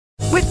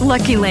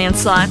Lucky Land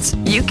Slots,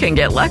 you can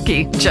get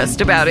lucky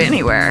just about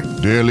anywhere.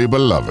 Dearly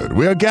beloved,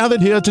 we are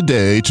gathered here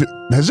today to...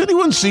 Has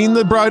anyone seen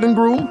the bride and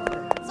groom?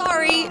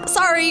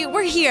 Sorry,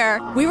 we're here.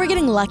 We were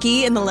getting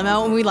lucky in the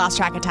limo and we lost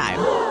track of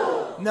time.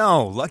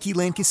 No, Lucky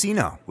Land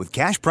Casino, with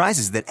cash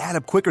prizes that add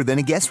up quicker than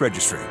a guest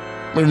registry.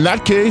 In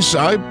that case,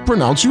 I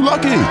pronounce you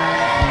lucky.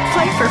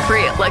 Play for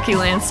free at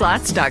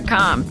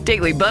LuckyLandSlots.com.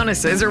 Daily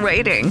bonuses are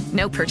waiting.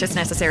 No purchase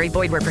necessary.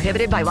 Void where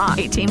prohibited by law.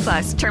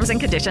 18+. Terms and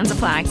conditions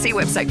apply. See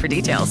website for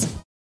details.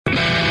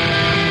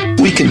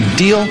 We can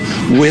deal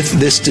with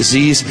this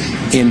disease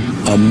in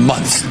a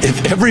month.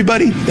 If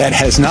everybody that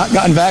has not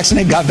gotten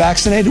vaccinated got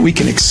vaccinated, we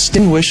can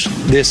extinguish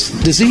this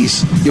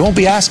disease. You won't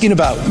be asking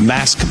about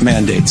mask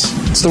mandates.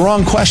 It's the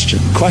wrong question.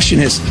 The question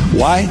is,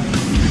 why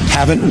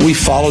haven't we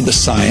followed the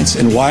science,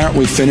 and why aren't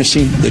we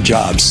finishing the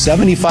job?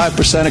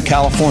 75% of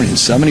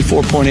Californians,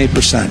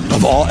 74.8%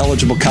 of all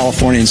eligible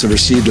Californians have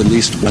received at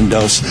least one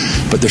dose,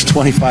 but there's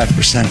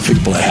 25% of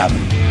people that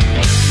haven't.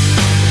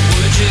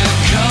 Would you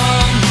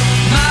come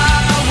my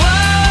way?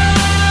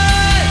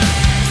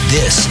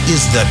 This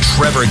is the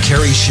Trevor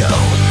Carey Show.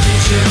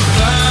 Did you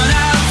burn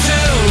out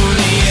to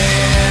the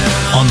end?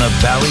 On the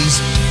Valley's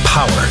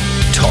Power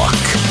Talk.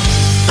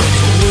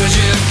 Would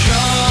you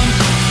come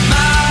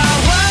my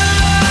way?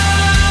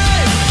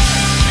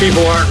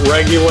 People aren't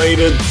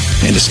regulated.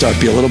 And to start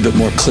be a little bit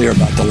more clear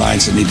about the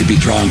lines that need to be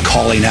drawn,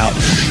 calling out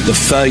the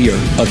failure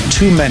of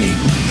too many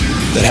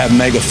that have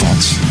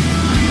megaphones,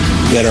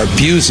 that are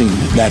abusing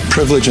that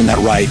privilege and that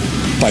right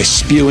by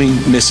spewing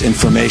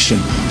misinformation,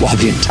 while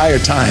the entire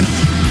time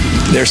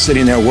they're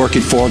sitting there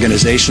working for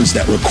organizations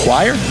that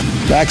require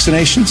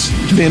vaccinations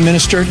to be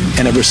administered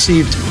and have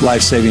received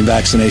life-saving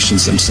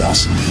vaccinations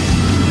themselves.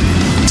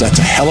 That's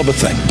a hell of a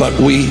thing. But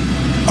we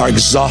are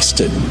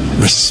exhausted,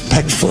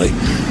 respectfully,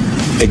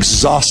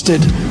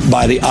 exhausted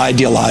by the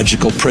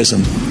ideological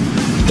prism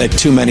that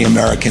too many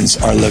Americans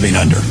are living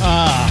under.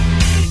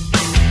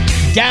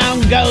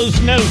 Down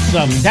goes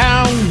Newsom.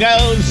 Down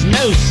goes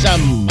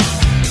Newsom.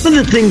 One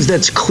of the things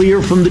that's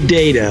clear from the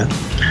data,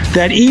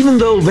 that even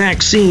though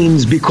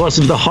vaccines, because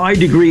of the high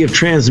degree of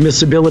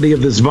transmissibility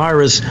of this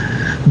virus,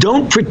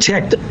 don't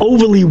protect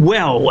overly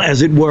well,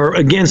 as it were,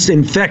 against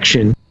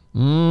infection.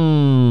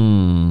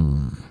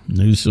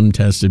 Newsom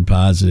tested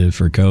positive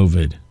for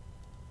COVID.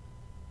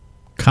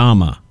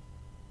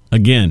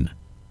 Again,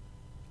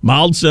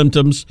 mild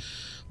symptoms,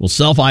 will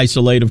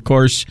self-isolate, of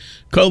course.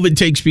 COVID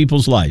takes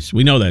people's lives.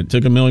 We know that. It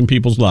took 1 million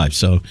people's lives.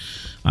 So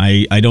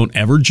I don't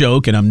ever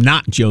joke, and I'm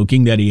not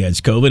joking that he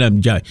has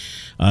COVID.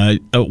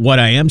 What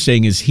I am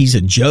saying is he's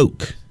a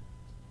joke.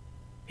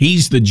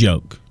 He's the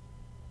joke.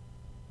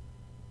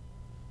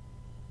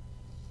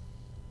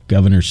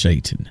 Governor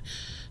Satan,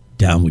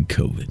 down with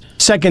COVID.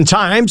 Second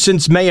time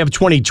since May of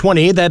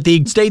 2020 that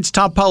the state's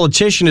top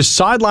politician is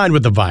sidelined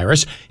with the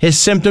virus. His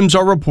symptoms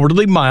are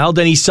reportedly mild,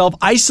 and he's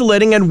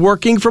self-isolating and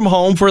working from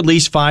home for at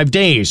least 5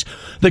 days.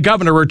 The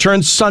governor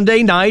returns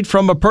Sunday night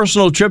from a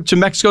personal trip to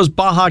Mexico's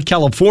Baja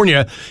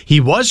California.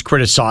 He was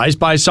criticized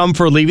by some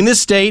for leaving the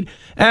state,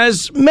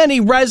 as many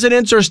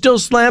residents are still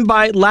slammed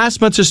by last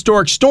month's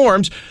historic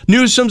storms.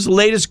 Newsom's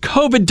latest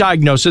COVID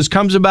diagnosis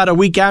comes about a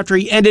week after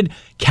he ended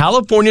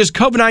California's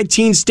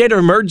COVID-19 state of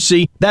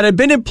emergency that had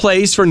been in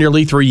place for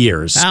nearly 3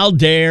 years. How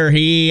dare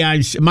he?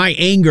 My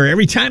anger,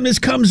 every time this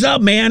comes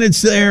up, man,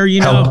 it's there,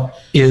 you know. Help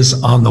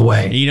is on the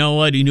way. You know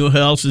what? You know who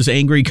else is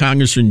angry?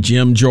 Congressman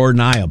Jim Jordan.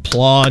 I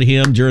applaud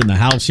him during the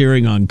House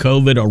hearing on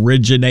COVID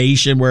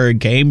origination, where it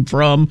came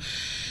from.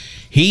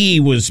 He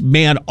was,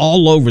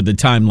 all over the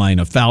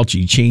timeline of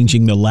Fauci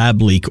changing the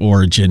lab leak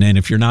origin. And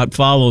if you're not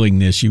following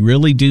this, you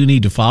really do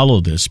need to follow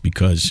this,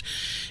 because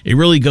it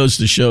really goes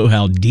to show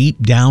how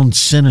deep down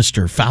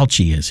sinister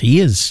Fauci is. He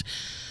is,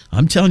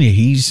 I'm telling you,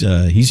 he's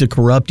a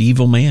corrupt,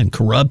 evil man.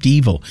 Corrupt,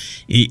 evil.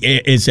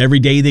 It's every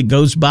day that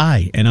goes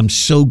by. And I'm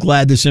so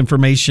glad this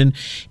information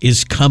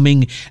is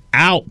coming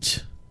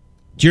out.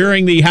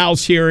 During the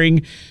House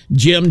hearing,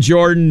 Jim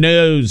Jordan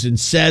knows and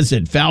says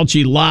it.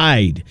 Fauci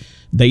lied.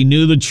 They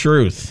knew the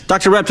truth.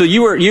 Dr. Redfield,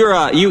 you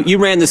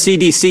ran the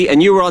CDC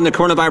and you were on the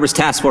coronavirus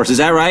task force. Is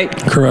that right?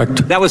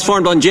 Correct. That was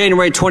formed on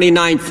January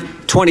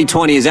 29th,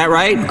 2020. Is that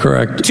right?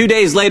 Correct. 2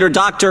 days later,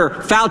 Dr.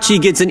 Fauci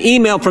gets an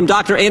email from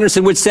Dr.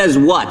 Anderson which says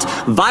what?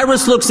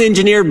 Virus looks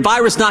engineered,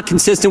 virus not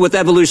consistent with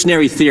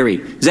evolutionary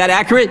theory. Is that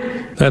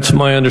accurate? That's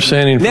my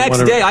understanding.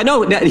 Next day, I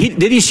know.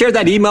 Did he share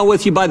that email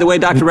with you, by the way,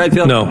 Dr.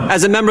 Redfield? No.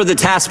 As a member of the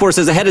task force,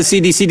 as a head of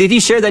CDC, did he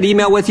share that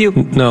email with you?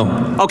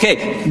 No.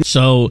 Okay.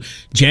 So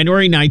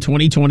January 9,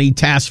 2020,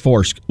 task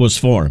force was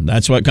formed.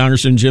 That's what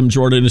Congressman Jim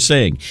Jordan is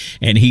saying.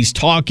 And he's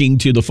talking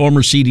to the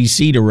former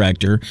CDC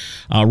director,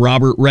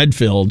 Robert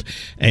Redfield,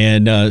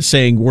 and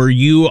saying, were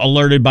you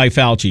alerted by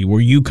Fauci?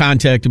 Were you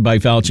contacted by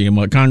Fauci? And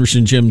what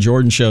Congressman Jim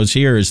Jordan shows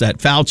here is that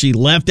Fauci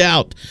left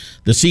out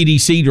the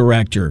CDC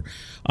director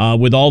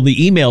with all the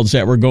emails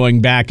that were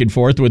going back and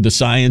forth with the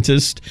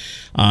scientists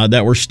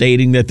that were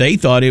stating that they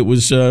thought it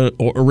was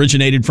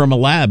originated from a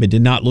lab. It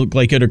did not look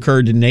like it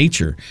occurred in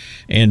nature.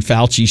 And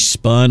Fauci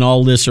spun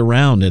all this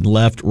around and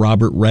left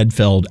Robert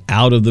Redfield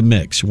out of the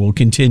mix. We'll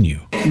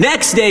continue.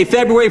 Next day,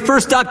 February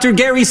 1st, Dr.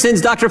 Gary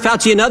sends Dr.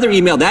 Fauci another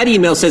email. That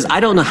email says,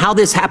 I don't know how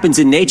this happens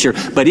in nature,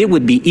 but it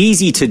would be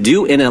easy to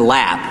do in a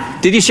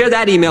lab. Did he share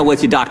that email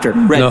with you, Dr.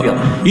 Redfield?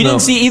 No, you didn't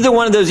see either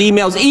one of those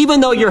emails,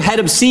 even though you're head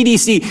of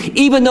CDC,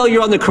 even though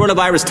you're on the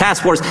coronavirus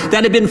task force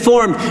that had been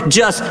formed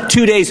just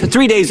 3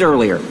 days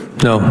earlier.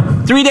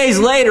 No. 3 days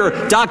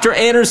later, Dr.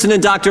 Anderson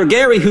and Dr.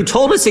 Gary, who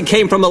told us it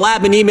came from a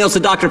lab in emails to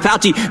Dr.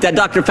 Fauci that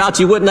Dr.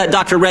 Fauci wouldn't let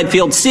Dr.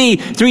 Redfield see,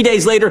 3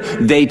 days later,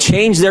 they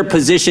changed their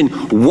position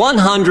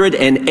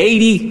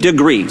 180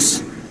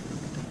 degrees.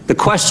 The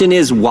question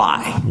is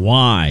why?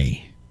 Why?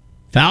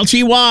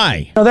 Fauci,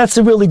 why? No, that's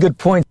a really good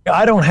point.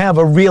 I don't have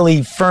a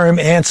really firm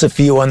answer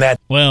for you on that.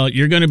 Well,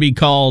 you're going to be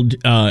called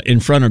in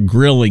front of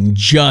grilling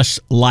just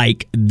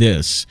like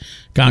this.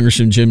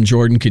 Congressman Jim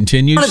Jordan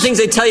continues. One of the things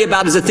they tell you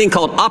about is a thing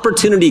called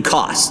opportunity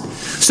cost.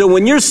 So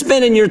when you're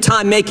spending your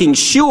time making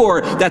sure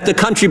that the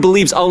country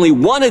believes only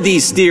one of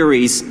these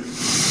theories,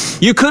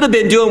 you could have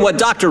been doing what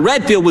Dr.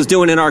 Redfield was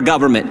doing in our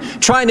government,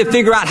 trying to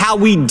figure out how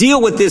we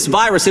deal with this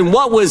virus. And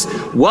what was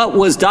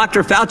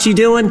Dr. Fauci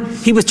doing?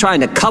 He was trying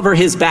to cover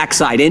his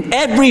backside, and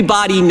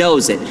everybody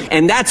knows it.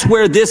 And that's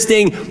where this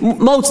thing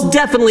most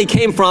definitely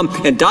came from.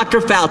 And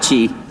Dr.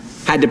 Fauci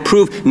had to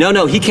prove,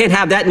 no, he can't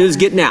have that news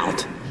getting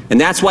out. And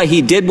that's why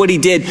he did what he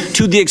did,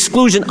 to the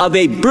exclusion of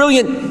a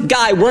brilliant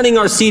guy running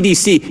our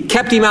CDC,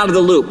 kept him out of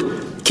the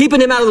loop. Keeping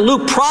him out of the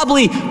loop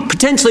probably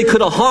potentially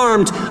could have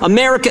harmed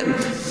America.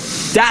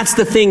 That's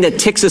the thing that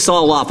ticks us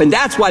all off. And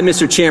that's why,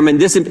 Mr. Chairman,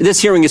 this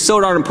hearing is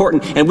so darn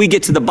important, and we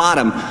get to the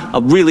bottom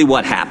of really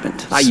what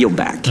happened. I yield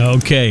back.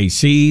 Okay.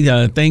 See,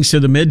 thanks to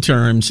the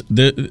midterms,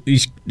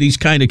 these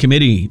kind of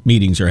committee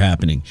meetings are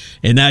happening.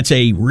 And that's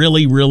a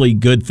really, really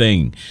good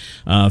thing.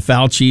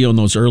 Fauci, on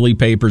those early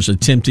papers,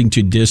 attempting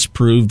to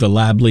disprove the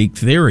lab leak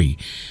theory.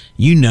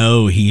 You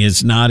know he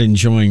is not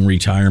enjoying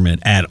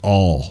retirement at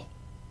all.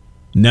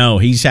 No,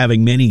 he's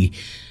having many...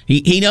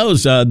 He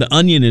knows the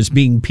onion is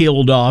being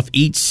peeled off.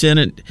 Each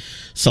Senate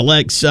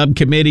Select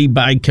Subcommittee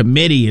by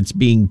committee, it's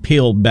being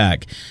peeled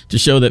back to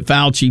show that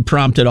Fauci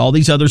prompted all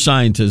these other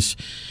scientists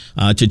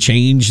to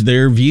change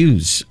their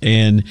views.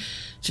 And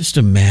just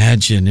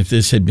imagine if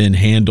this had been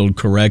handled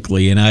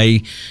correctly. And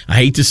I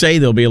hate to say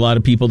there'll be a lot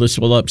of people this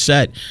will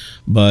upset,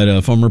 but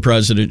former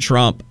President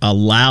Trump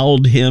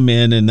allowed him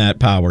in that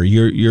power.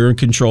 You're in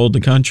control of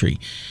the country.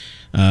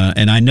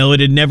 And I know it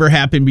had never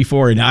happened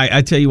before. And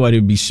I tell you what,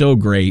 it would be so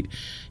great.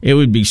 It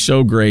would be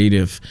so great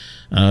if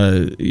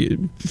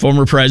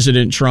former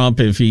President Trump,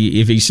 if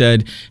he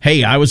said,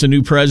 hey, I was a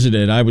new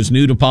president. I was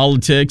new to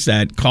politics.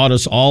 That caught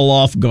us all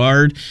off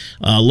guard.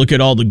 Look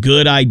at all the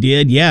good I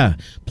did. Yeah,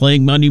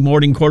 playing Monday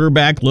morning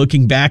quarterback.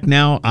 Looking back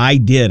now, I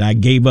did. I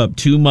gave up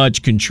too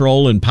much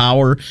control and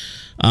power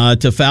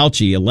to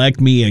Fauci. Elect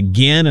me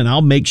again, and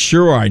I'll make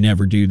sure I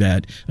never do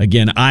that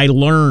again. I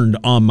learned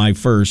on my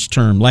first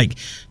term. Like,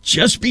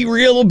 just be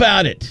real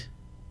about it.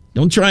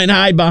 Don't try and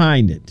hide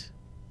behind it.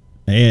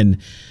 And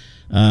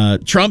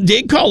Trump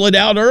did call it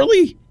out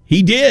early.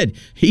 He did.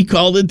 He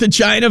called it the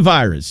China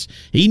virus.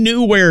 He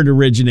knew where it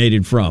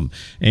originated from.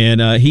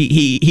 And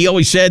he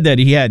always said that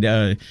he had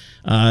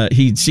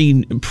he'd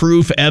seen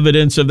proof,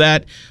 evidence of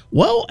that.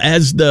 Well,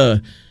 as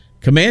the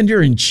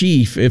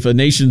commander-in-chief, if a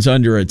nation's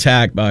under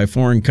attack by a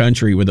foreign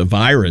country with a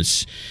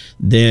virus,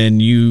 then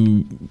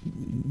you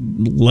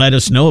let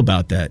us know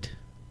about that.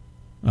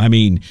 I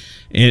mean,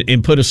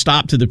 and put a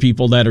stop to the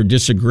people that are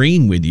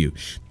disagreeing with you.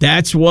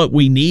 That's what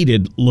we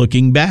needed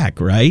looking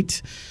back,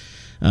 right?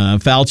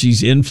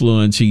 Fauci's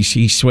influence,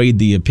 he swayed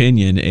the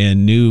opinion,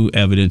 and new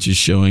evidence is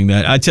showing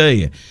that. I tell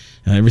you,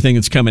 everything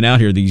that's coming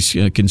out here, these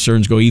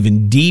concerns go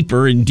even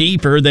deeper and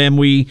deeper than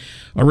we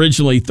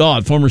originally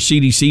thought. Former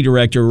CDC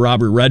Director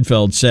Robert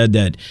Redfield said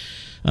that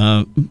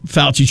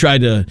Fauci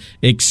tried to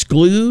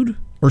exclude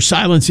or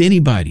silence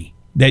anybody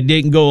that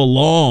didn't go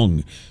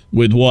along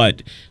with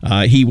what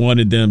he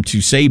wanted them to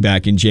say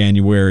back in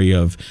January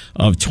of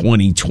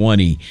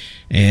 2020.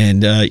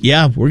 And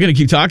yeah, we're going to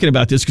keep talking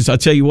about this because I'll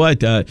tell you what,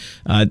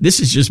 this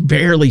has just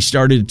barely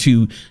started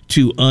to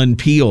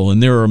unpeel,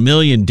 and there are 1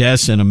 million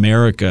deaths in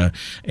America,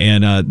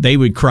 and they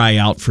would cry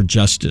out for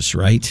justice,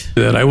 right?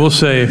 That I will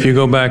say, if you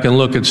go back and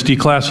look, it's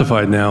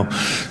declassified now,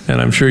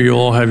 and I'm sure you'll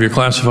all have your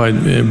classified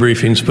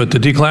briefings, but the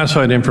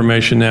declassified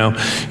information now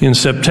in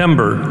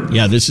September.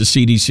 Yeah, this is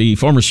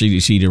former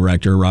CDC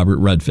Director Robert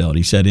Redfield.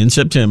 He said in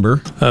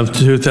September of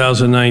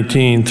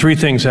 2019, 3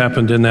 things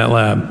happened in that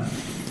lab.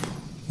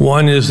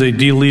 One is they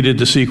deleted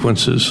the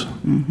sequences.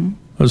 Mm-hmm.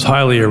 It was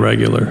highly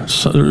irregular.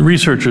 So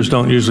researchers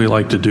don't usually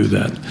like to do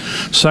that.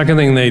 Second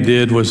thing they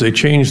did was they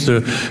changed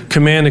the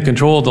command and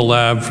control of the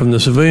lab from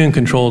the civilian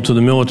control to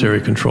the military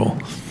control.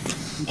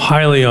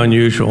 Highly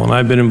unusual, and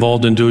I've been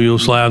involved in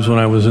dual-use labs when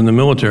I was in the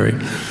military.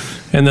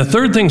 And the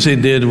third things they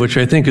did, which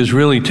I think is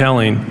really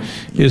telling,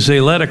 is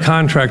they let a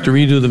contractor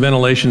redo the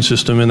ventilation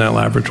system in that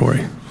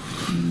laboratory.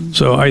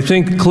 So I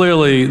think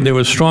clearly there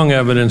was strong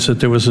evidence that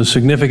there was a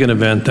significant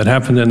event that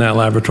happened in that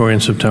laboratory in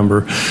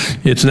September.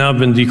 It's now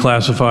been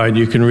declassified.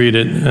 You can read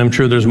it. I'm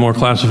sure there's more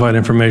classified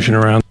information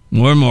around.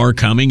 More and more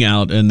coming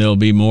out, and there'll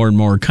be more and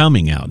more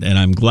coming out. And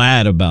I'm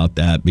glad about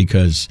that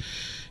because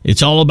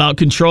it's all about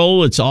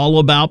control. It's all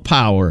about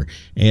power.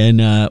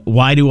 And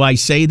why do I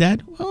say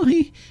that? Well,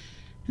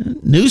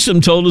 Newsom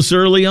told us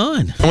early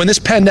on. When this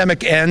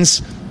pandemic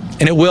ends,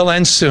 and it will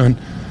end soon,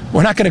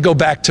 we're not going to go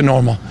back to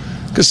normal.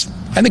 Because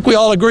I think we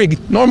all agree,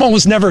 normal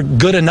was never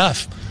good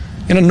enough.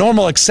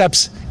 Normal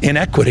accepts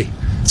inequity.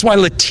 That's why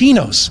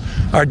Latinos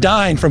are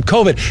dying from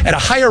COVID at a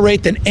higher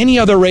rate than any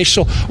other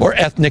racial or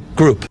ethnic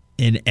group.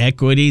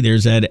 Inequity,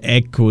 there's that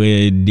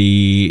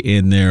equity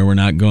in there. We're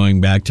not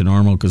going back to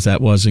normal because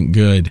that wasn't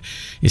good.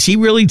 Is he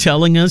really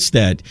telling us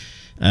that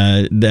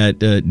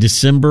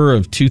December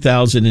of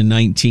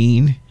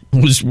 2019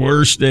 was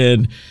worse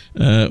than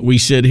we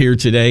sit here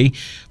today?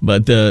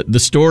 But the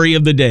story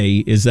of the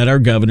day is that our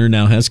governor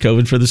now has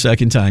COVID for the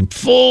second time,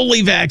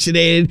 fully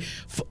vaccinated,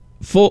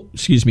 fully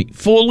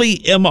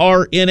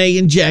mRNA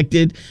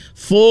injected,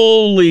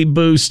 fully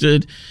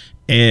boosted,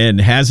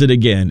 and has it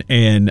again.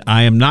 And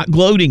I am not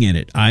gloating in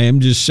it. I am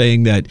just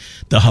saying that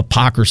the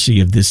hypocrisy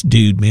of this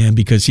dude, man,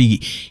 because he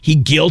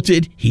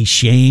guilted, he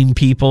shamed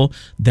people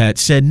that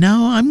said,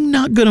 no, I'm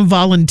not going to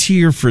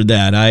volunteer for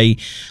that. I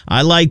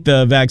like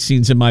the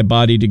vaccines in my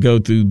body to go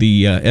through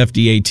the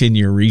FDA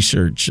 10-year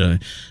research.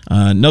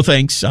 No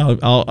thanks.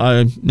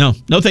 No,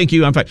 thank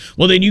you. I'm fine.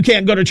 Well, then you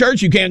can't go to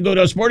church. You can't go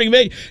to a sporting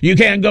event. You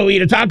can't go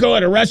eat a taco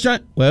at a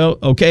restaurant. Well,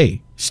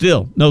 okay.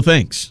 Still, no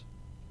thanks.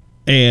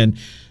 And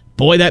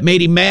boy, that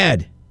made him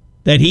mad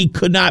that he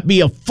could not be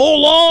a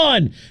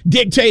full-on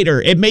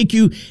dictator and make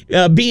you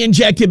be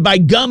injected by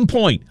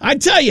gunpoint. I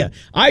tell you,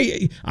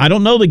 I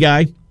don't know the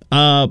guy,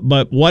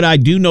 but what I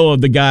do know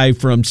of the guy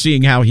from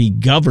seeing how he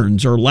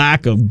governs or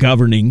lack of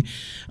governing,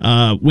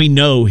 we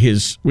know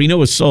his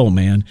soul,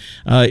 man.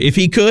 If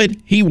he could,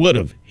 he would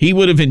have. He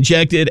would have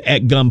injected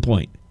at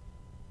gunpoint.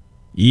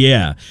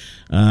 Yeah.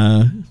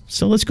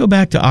 So let's go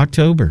back to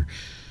October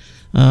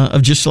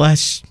of just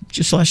last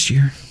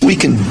year. We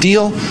can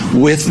deal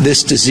with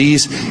this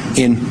disease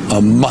in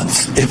a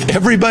month. If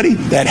everybody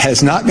that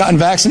has not gotten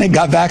vaccinated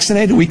got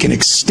vaccinated, we can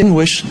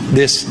extinguish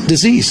this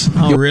disease.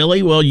 Oh,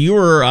 really? Well, you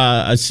were,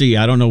 I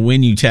don't know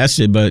when you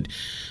tested, but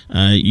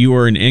you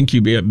were an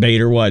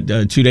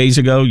incubator, 2 days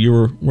ago? You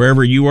were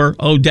wherever you were?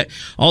 Oh,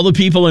 all the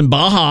people in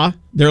Baja,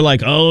 they're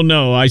like, oh,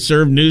 no, I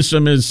served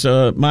Newsom his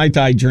Mai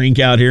Tai drink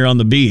out here on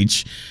the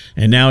beach,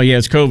 and now he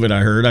has COVID,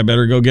 I heard. I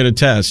better go get a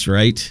test,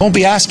 right? Don't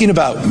be asking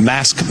about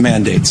mask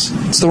mandates.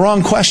 It's the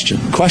wrong question.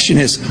 The question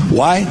is,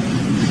 why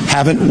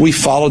haven't we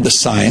followed the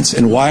science,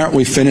 and why aren't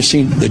we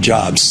finishing the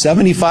job?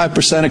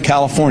 75% of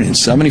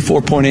Californians,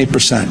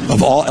 74.8%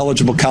 of all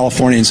eligible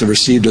Californians have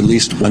received at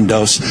least one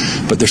dose,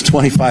 but there's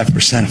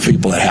 25% of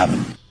people that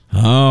haven't.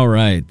 All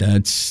right,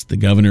 that's the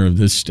governor of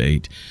this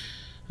state.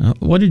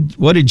 What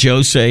did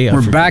Joe say?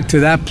 We're back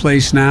to that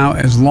place now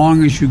as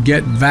long as you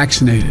get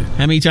vaccinated.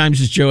 How many times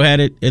has Joe had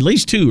it? At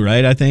least 2,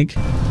 right, I think?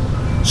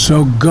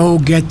 So go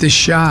get the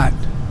shot.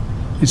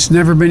 It's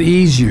never been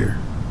easier.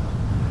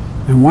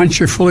 And once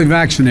you're fully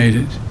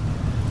vaccinated,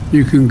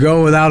 you can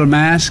go without a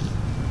mask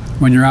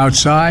when you're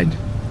outside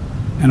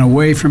and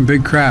away from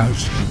big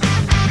crowds.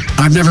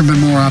 I've never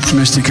been more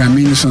optimistic. I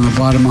mean this from the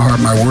bottom of my heart.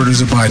 My word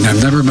is a Biden.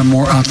 I've never been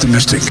more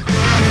optimistic.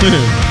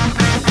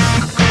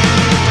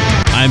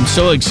 I'm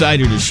so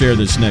excited to share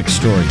this next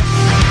story.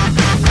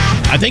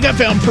 I think I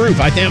found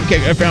proof. I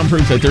found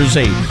proof that there's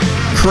a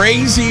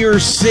crazier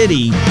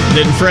city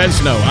than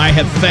Fresno. I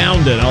have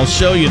found it. I'll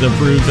show you the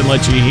proof and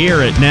let you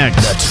hear it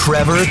next. The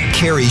Trevor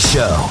Carey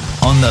Show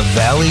on the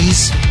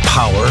Valley's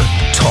Power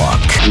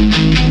Talk.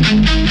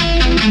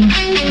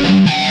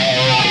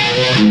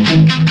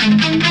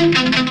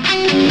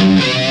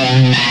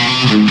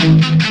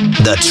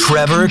 The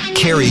Trevor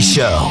Carey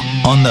Show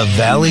on the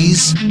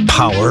Valley's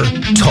Power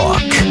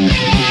Talk.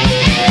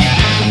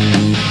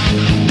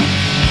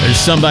 There's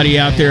somebody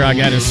out there, I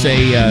got to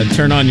say,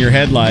 turn on your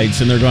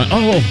headlights, and they're going,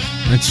 oh,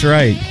 that's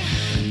right.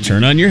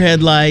 Turn on your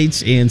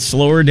headlights and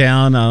slow her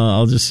down.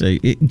 I'll just say,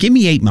 give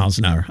me 8 miles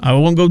an hour. I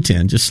won't go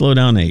 10. Just slow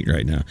down 8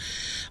 right now.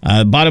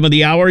 Bottom of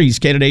the hour, he's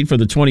candidate for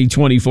the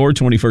 2024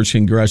 21st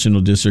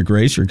Congressional District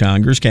race for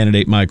Congress.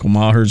 Candidate Michael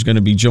Maher is going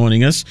to be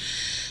joining us.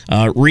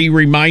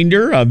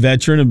 Reminder, a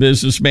veteran, a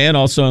businessman,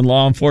 also in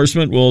law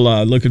enforcement.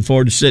 We'll looking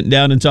forward to sitting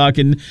down and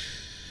talking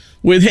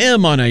with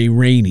him on a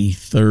rainy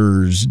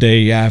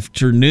Thursday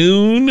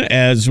afternoon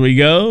as we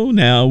go.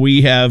 Now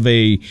we have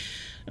a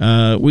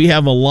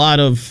lot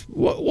of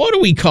what do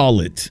we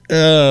call it?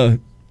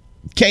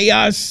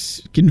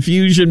 Chaos,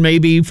 confusion,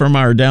 maybe from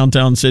our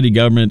downtown city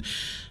government.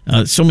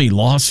 So many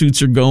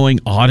lawsuits are going,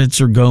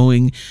 audits are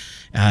going.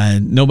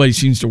 Nobody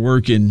seems to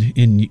work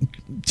in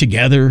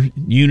together,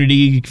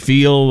 unity,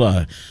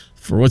 feel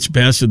for what's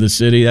best of the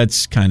city.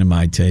 That's kind of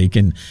my take.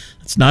 And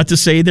it's not to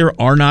say there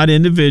are not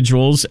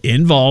individuals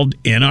involved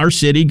in our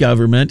city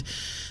government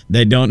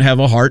that don't have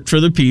a heart for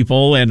the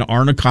people and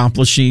aren't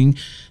accomplishing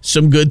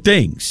some good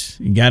things.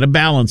 You got to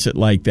balance it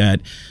like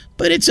that.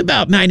 But it's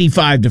about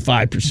 95 to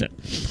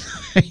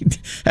 5%. Right?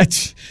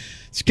 That's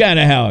kind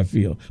of how I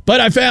feel.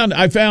 But I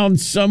found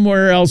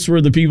somewhere else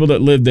where the people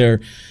that live there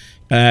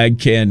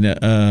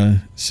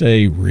can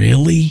say,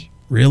 really?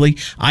 Really?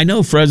 I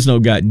know Fresno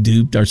got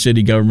duped, our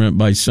city government,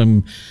 by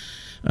some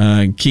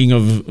king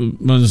of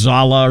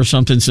Manzala or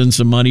something, sent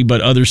some money, but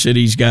other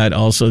cities got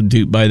also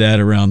duped by that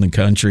around the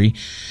country.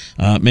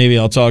 Maybe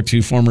I'll talk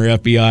to former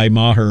FBI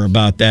Maher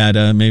about that.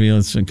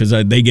 Because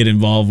they get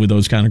involved with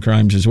those kind of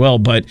crimes as well.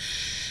 But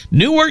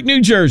Newark,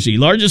 New Jersey,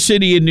 largest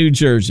city in New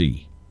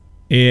Jersey.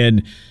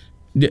 And,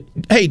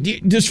 hey,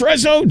 does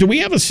Fresno, do we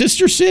have a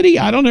sister city?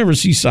 I don't ever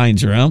see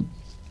signs around.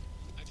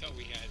 I thought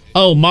we had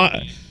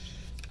it.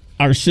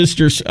 Our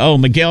sisters,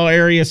 Miguel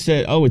area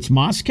said, it's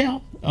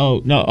Moscow?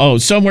 Oh, no.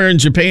 Somewhere in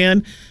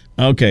Japan?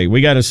 Okay,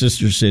 we got a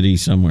sister city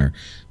somewhere.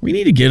 We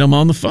need to get them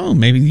on the phone.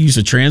 Maybe use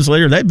a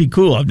translator. That'd be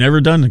cool. I've never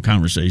done a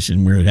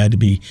conversation where it had to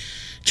be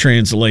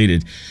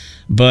translated.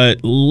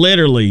 But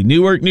literally,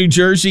 Newark, New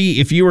Jersey,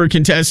 if you were a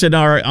contestant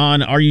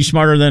on Are You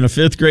Smarter Than a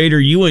Fifth Grader,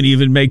 you wouldn't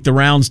even make the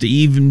rounds to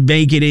even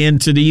make it in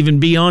to even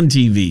be on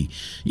TV.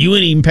 You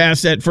wouldn't even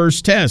pass that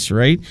first test,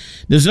 right?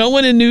 Does no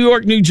one in New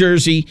York, New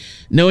Jersey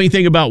know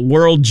anything about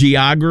world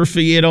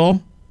geography at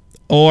all?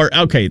 Or,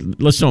 okay,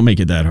 let's don't make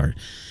it that hard.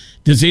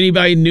 Does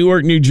anybody in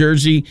Newark, New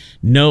Jersey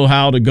know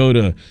how to go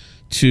to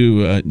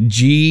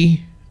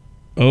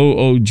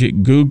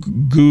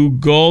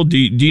Google? Do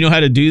you know how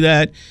to do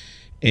that?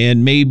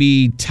 And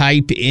maybe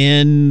type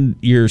in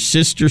your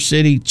sister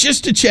city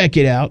just to check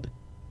it out,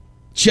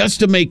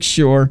 just to make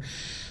sure.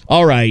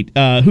 All right,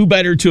 who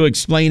better to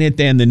explain it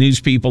than the news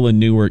people in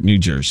Newark, New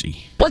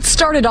Jersey? What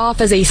started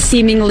off as a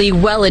seemingly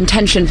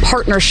well-intentioned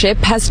partnership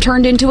has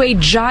turned into a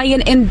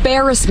giant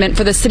embarrassment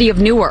for the city of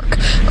Newark.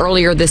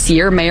 Earlier this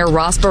year, Mayor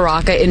Ras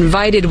Baraka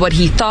invited what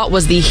he thought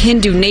was the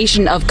Hindu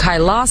nation of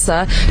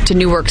Kailasa to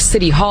Newark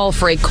City Hall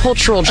for a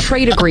cultural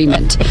trade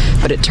agreement.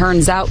 But it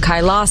turns out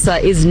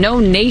Kailasa is no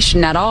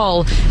nation at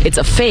all. It's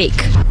a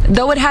fake.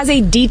 Though it has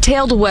a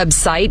detailed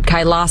website,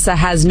 Kailasa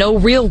has no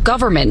real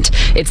government.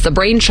 It's the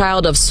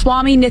brainchild of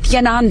Swami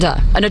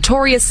Nityananda, a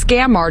notorious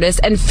scam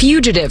artist and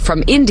fugitive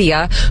from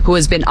India who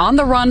has been on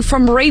the run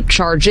from rape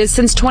charges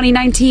since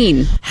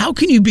 2019. How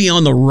can you be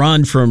on the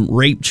run from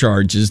rape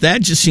charges?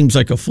 That just seems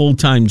like a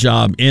full-time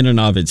job in and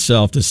of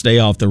itself to stay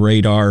off the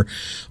radar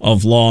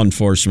of law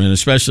enforcement,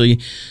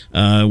 especially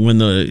when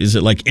is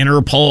it like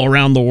Interpol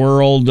around the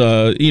world?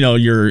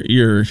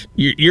 You're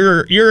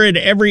at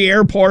every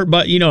airport,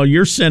 but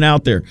you're sent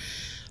out there.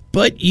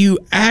 But you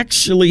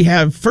actually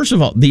have, first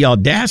of all, the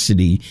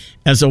audacity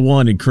as a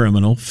wanted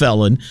criminal,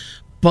 felon,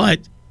 but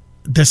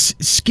the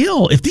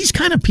skill. If these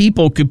kind of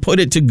people could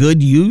put it to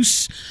good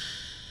use,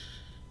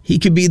 he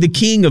could be the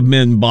king of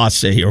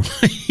Mombasa. Or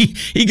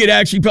he could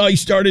actually probably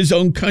start his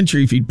own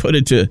country if he'd put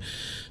it to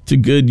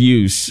good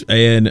use.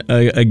 And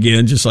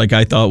again, just like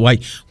I thought, why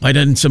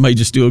doesn't somebody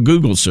just do a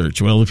Google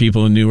search? Well, the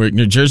people in Newark,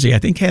 New Jersey, I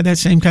think had that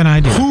same kind of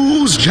idea.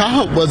 Whose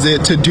job was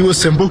it to do a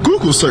simple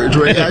Google search,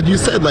 right? As you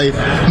said,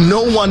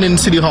 no one in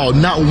City Hall,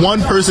 not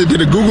one person did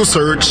a Google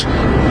search.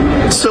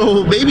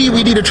 So maybe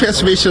we need a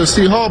transformation of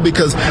City Hall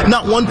because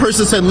not one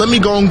person said, let me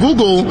go on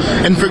Google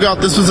and figure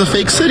out this was a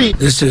fake city.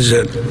 This is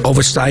an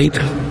oversight.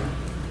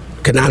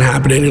 Cannot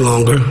happen any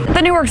longer.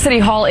 The Newark City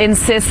Hall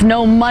insists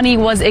no money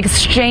was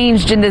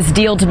exchanged in this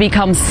deal to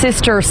become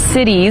sister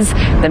cities.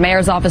 The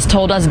mayor's office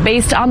told us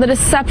based on the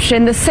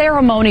deception, the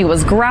ceremony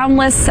was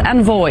groundless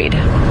and void.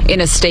 In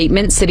a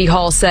statement, City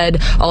Hall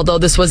said, although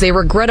this was a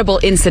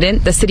regrettable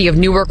incident, the city of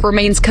Newark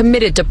remains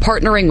committed to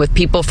partnering with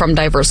people from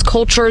diverse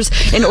cultures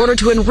in order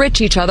to enrich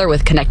each other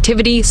with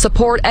connectivity,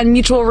 support, and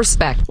mutual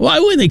respect. Why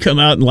wouldn't they come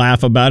out and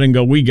laugh about it and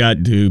go, we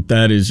got duped?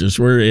 That is just,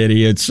 we're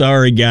idiots.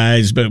 Sorry,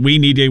 guys, but we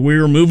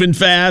were moving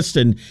fast,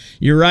 and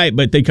you're right,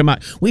 but they come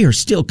out, we are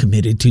still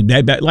committed to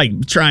that,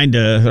 like trying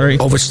to... Right?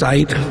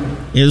 Oversight.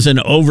 Is an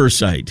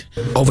oversight.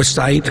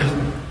 Oversight.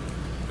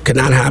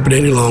 Cannot happen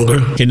any longer.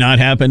 Cannot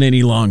happen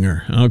any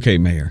longer. Okay,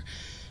 Mayor.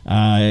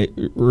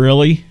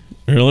 Really?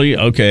 Really?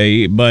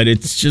 Okay, but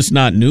it's just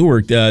not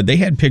Newark. They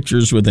had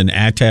pictures with an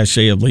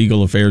attaché of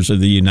legal affairs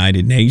of the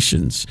United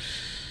Nations.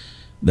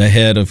 The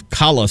head of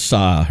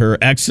Kailasa, Her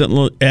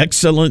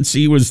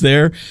Excellency was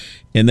there,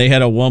 and they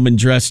had a woman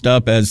dressed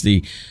up as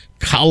the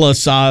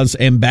Kailasa's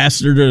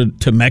ambassador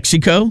to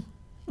Mexico.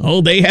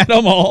 Oh, they had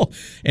them all.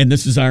 And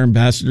this is our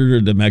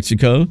ambassador to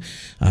Mexico.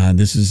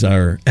 This is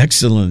our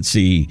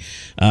Excellency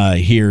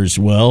here as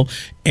well.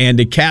 And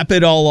to cap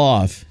it all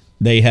off,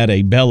 they had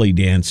a belly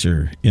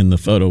dancer in the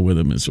photo with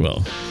them as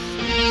well.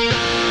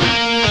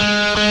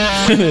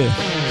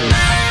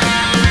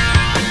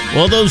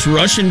 Well, those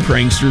Russian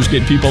pranksters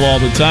get people all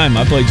the time.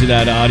 I played you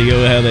that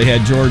audio, how they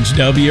had George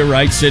W.,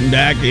 right, sitting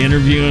back,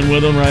 interviewing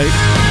with them,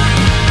 right?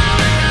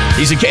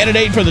 He's a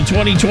candidate for the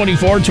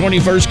 2024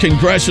 21st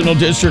Congressional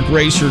District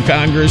race for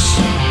Congress.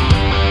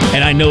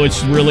 And I know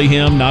it's really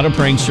him, not a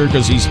prankster,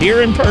 because he's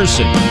here in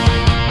person.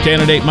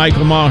 Candidate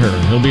Michael Maher.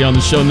 He'll be on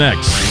the show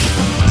next.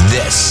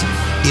 This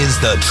is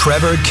the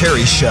Trevor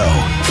Carey Show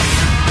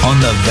on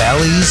the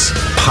Valley's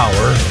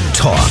Power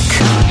Talk.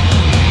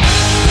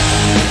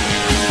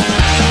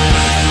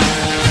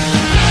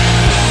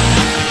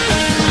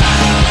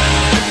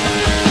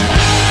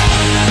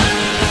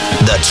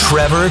 The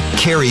Trevor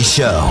Carey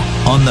Show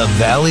on the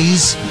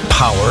Valley's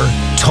Power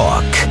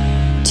Talk.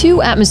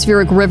 2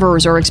 atmospheric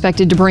rivers are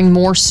expected to bring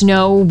more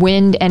snow,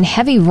 wind, and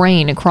heavy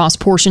rain across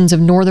portions of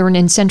northern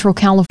and central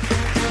California.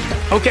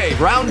 Okay,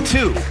 round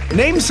 2.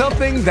 Name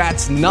something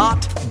that's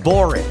not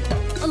boring.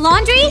 A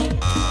laundry?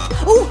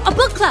 Ooh, a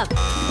book club.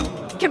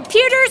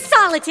 Computer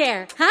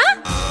solitaire,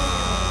 huh?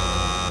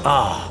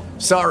 Ah, oh,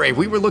 sorry,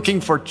 we were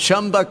looking for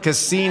Chumba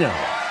Casino.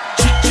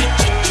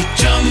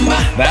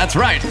 That's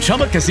right.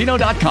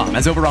 ChumbaCasino.com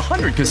has over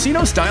 100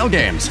 casino-style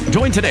games.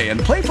 Join today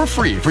and play for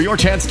free for your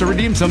chance to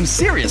redeem some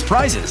serious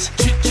prizes.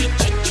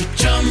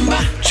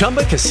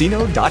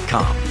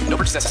 ChumbaCasino.com. No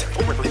purchase necessary.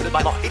 Void where prohibited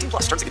by law. 18+.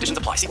 Terms and conditions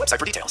apply. See website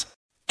for details.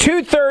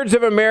 2/3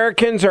 of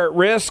Americans are at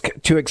risk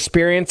to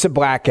experience a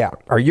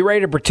blackout. Are you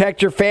ready to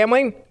protect your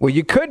family? Well,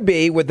 you could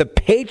be with the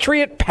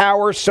Patriot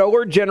Power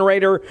Solar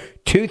Generator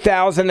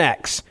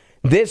 2000X.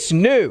 This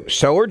new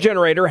solar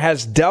generator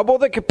has double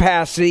the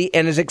capacity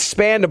and is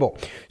expandable,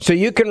 so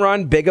you can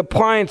run big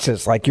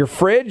appliances like your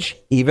fridge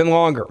even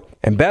longer.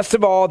 And best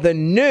of all, the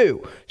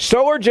new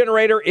solar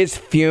generator is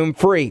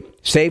fume-free,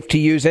 safe to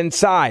use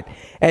inside,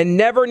 and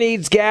never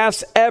needs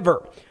gas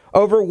ever.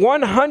 Over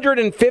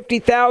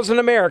 150,000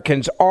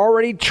 Americans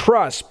already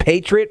trust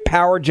Patriot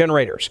Power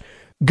Generators.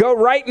 Go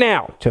right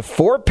now to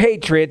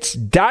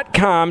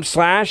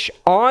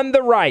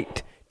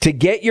 4patriots.com/ontherright to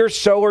get your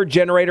solar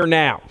generator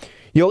now.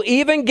 You'll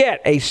even get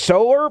a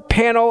solar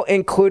panel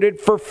included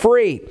for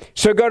free.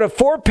 So go to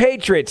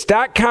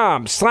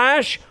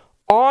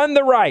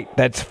 4patriots.com/ontherright.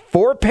 That's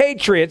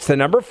 4patriots, the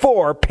number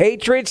 4,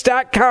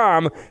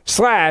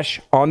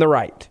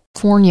 patriots.com/ontherright.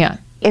 California.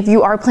 If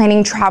you are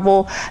planning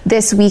travel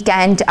this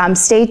weekend,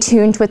 stay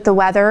tuned with the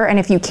weather, and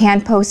if you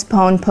can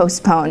postpone.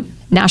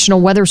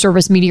 National Weather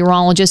Service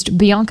meteorologist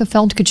Bianca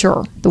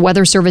Feldkircher. The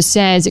Weather Service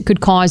says it could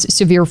cause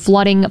severe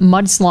flooding,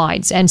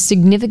 mudslides, and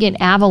significant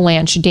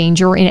avalanche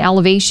danger in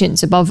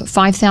elevations above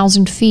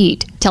 5,000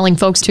 feet, telling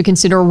folks to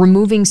consider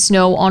removing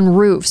snow on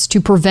roofs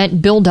to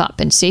prevent buildup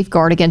and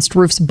safeguard against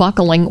roofs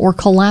buckling or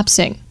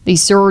collapsing. The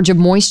surge of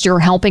moisture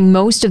helping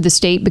most of the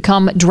state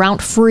become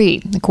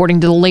drought-free, according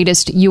to the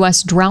latest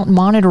U.S. Drought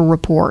Monitor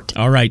report.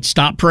 All right,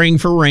 stop praying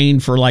for rain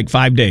for like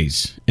 5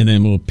 days, and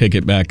then we'll pick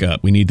it back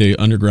up. We need the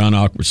underground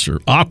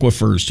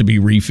aquifers to be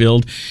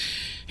refilled.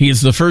 He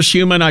is the first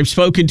human I've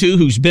spoken to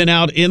who's been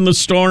out in the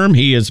storm.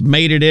 He has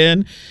made it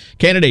in.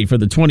 Candidate for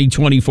the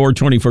 2024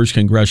 21st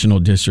Congressional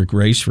District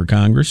race for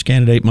Congress,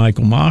 candidate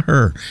Michael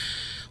Maher.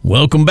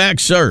 Welcome back,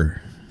 sir.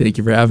 Thank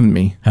you for having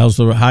me. How's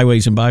the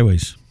highways and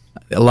byways?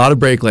 A lot of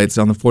brake lights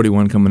on the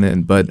 41 coming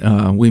in, but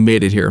we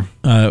made it here.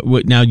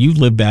 Now, you've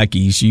lived back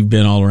east. You've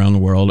been all around the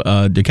world.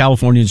 Do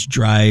Californians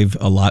drive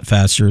a lot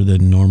faster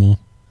than normal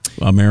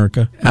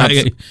America?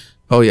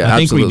 Oh, yeah,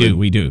 I absolutely. think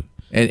we do.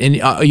 And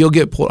you'll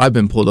get pulled. I've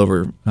been pulled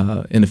over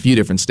in a few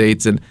different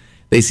states, and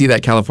they see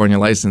that California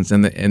license,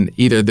 and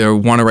either they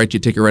want to write you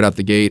a ticket right out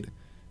the gate,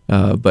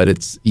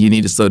 but you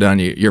need to slow down.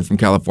 You're from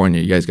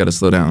California. You guys got to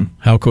slow down.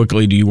 How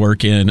quickly do you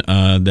work in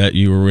that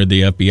you were with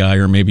the FBI,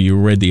 or maybe you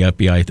were with the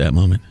FBI at that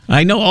moment?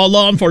 I know all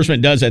law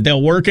enforcement does that.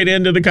 They'll work it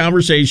into the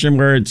conversation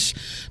where it's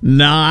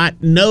not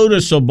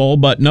noticeable,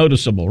 but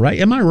noticeable, right?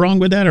 Am I wrong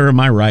with that, or am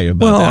I right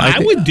about that?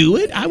 I would do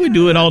it. I would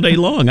do it all day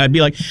long. I'd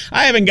be like,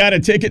 I haven't got a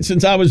ticket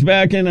since I was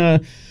back in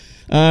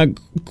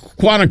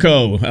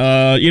Quantico,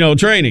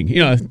 training.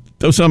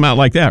 Throw something out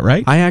like that,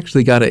 right? I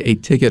actually got a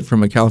ticket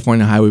from a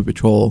California Highway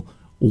Patrol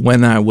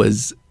when I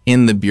was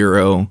in the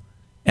bureau,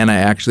 and I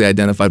actually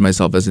identified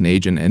myself as an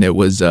agent, and it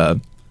was that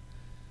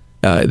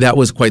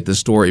was quite the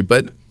story.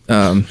 But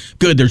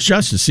good, there's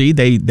justice. See,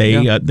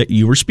 that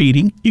you were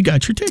speeding, you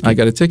got your ticket. I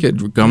got a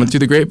ticket coming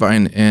through the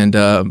grapevine, and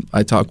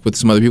I talked with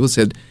some other people.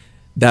 Said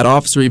that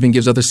officer even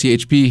gives other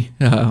CHP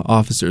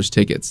officers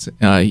tickets.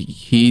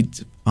 He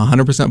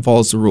 100%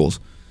 follows the rules,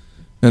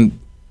 and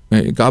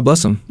God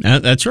bless him.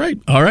 That's right.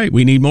 All right,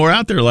 we need more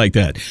out there like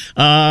that.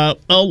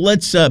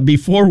 Let's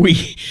before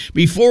we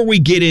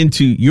get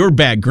into your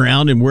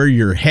background and where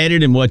you're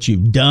headed and what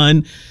you've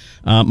done.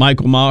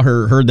 Michael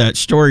Maher heard that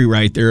story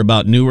right there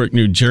about Newark,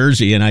 New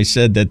Jersey, and I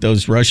said that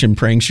those Russian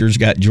pranksters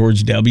got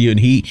George W., and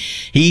he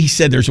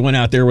said there's one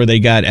out there where they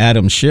got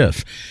Adam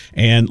Schiff.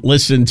 And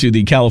listen to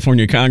the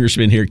California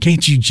congressman here.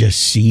 Can't you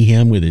just see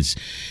him with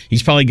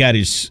he's probably got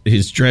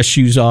his dress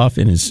shoes off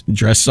and his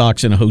dress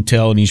socks in a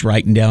hotel, and he's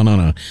writing down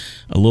on a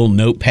little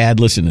notepad.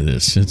 Listen to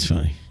this. It's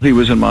funny. He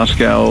was in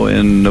Moscow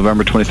in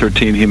November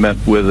 2013. He met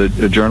with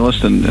a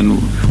journalist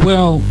and...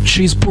 Well,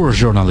 she's poor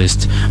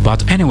journalist,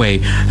 but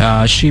anyway,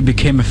 she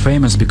became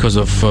famous because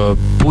of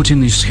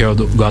Putin is her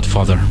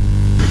godfather.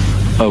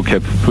 Okay,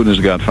 Putin is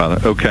the godfather.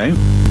 Okay.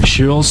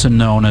 She also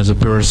known as a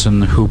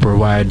person who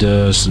provides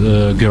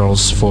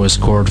girls for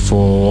escort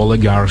for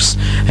oligarchs,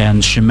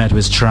 and she met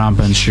with Trump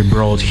and she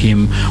brought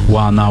him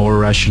 1 hour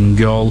Russian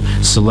girl,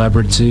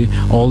 celebrity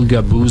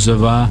Olga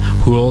Buzova,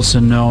 who also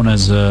known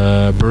as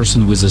a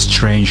person with a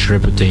strange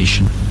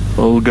reputation.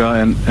 Olga,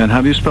 and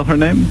how do you spell her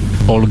name?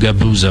 Olga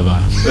Buzova.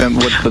 And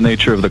what's the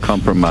nature of the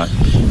compromise?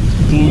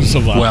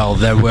 Buzova. Well,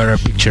 there were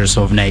pictures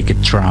of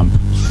naked Trump.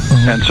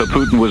 And so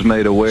Putin was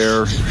made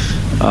aware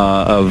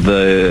of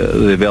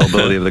the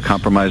availability of the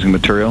compromising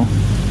material?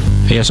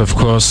 Yes, of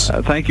course.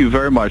 Thank you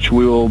very much.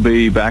 We will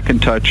be back in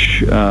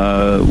touch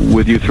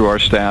with you through our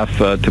staff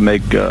to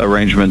make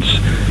arrangements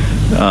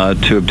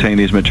to obtain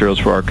these materials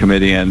for our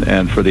committee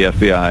and for the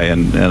FBI,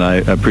 and I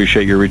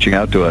appreciate your reaching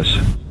out to us.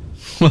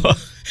 Well,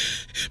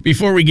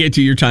 before we get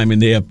to your time in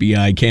the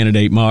FBI,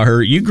 candidate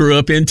Maher, you grew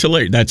up in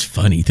Tulare. That's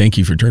funny. Thank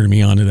you for turning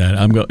me on to that.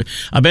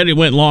 I bet it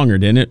went longer,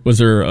 didn't it? Was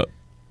there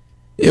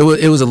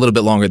It was a little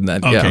bit longer than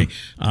that. Okay,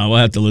 yeah. We'll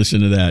have to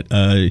listen to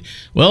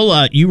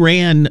that. You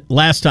ran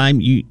last time.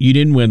 You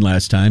didn't win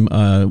last time.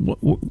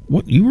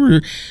 What you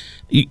were?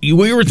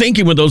 We were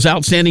thinking with those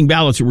outstanding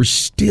ballots, there was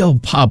still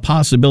a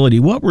possibility.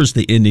 What was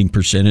the ending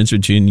percentage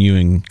between you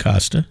and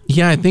Costa?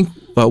 Yeah, I think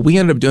we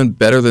ended up doing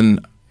better than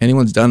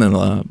anyone's done in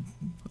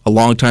a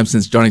long time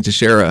since Johnny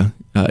Teixeira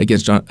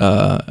against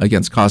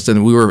Costa,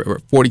 and we were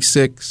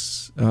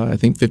 46, I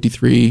think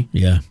 53.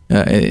 Yeah,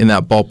 in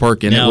that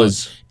ballpark, and now, it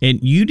was. And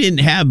you didn't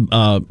have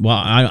I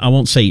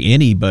won't say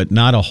any, but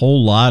not a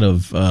whole lot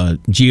of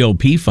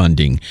GOP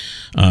funding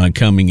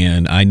coming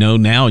in. I know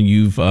now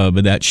you've,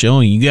 but that's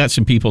showing you got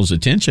some people's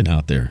attention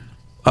out there.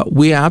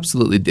 We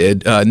absolutely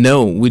did.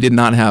 No, we did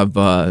not have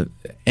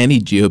any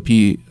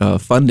GOP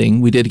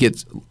funding. We did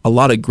get a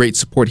lot of great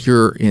support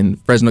here in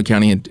Fresno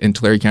County and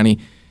Tulare County,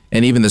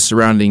 and even the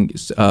surrounding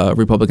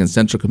Republican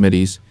Central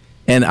Committees.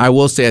 And I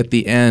will say at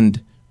the end,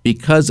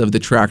 because of the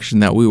traction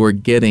that we were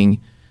getting,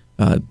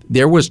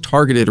 there was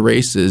targeted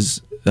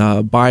races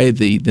by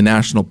the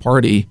National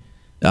Party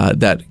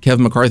that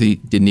Kevin McCarthy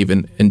didn't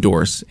even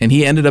endorse. And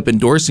he ended up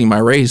endorsing my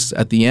race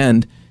at the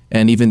end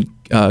and even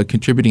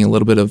contributing a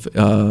little bit of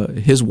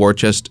his war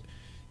chest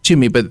to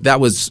me. But that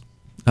was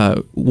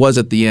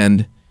at the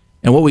end.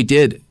 And what we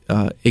did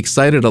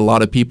excited a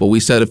lot of people.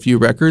 We set a few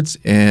records,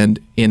 and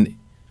in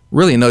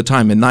really no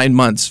time, in 9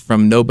 months,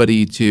 from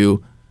nobody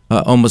to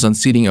almost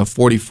unseating a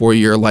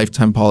 44-year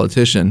lifetime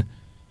politician,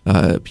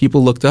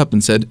 people looked up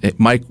and said, hey,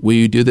 Mike, will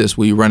you do this?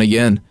 Will you run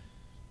again?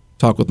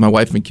 Talk with my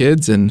wife and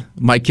kids, and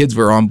my kids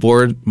were on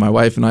board. My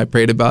wife and I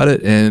prayed about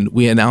it, and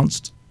we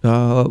announced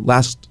about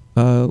last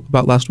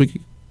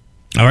week.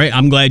 All right,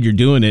 I'm glad you're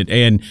doing it.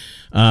 And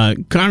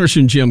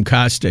Congressman Jim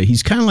Costa,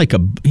 he's kind of like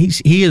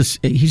he's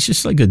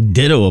just like a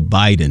ditto of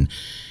Biden.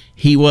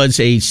 He was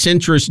a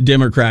centrist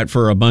Democrat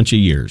for a bunch of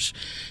years.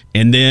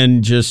 And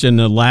then just in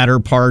the latter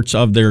parts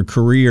of their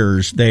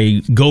careers,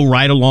 they go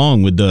right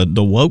along with the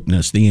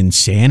wokeness, the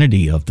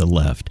insanity of the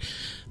left.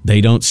 They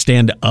don't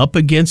stand up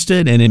against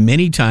it, and in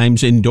many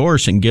times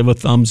endorse and give a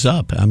thumbs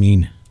up. I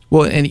mean,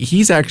 well, and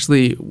he's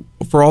actually,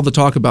 for all the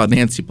talk about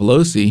Nancy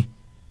Pelosi,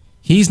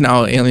 he's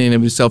now alienated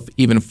himself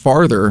even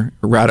farther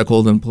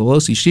radical than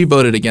Pelosi. She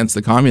voted against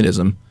the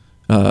communism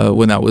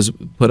when that was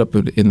put up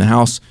in the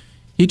House.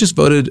 He just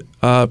voted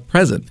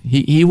present.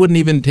 He wouldn't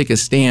even take a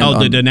stand. Oh,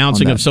 the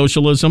denouncing of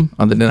socialism?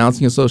 On the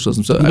denouncing of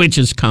socialism. So, which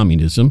is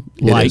communism,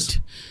 light.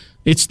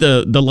 It's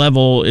the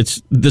level,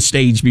 it's the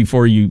stage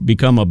before you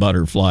become a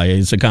butterfly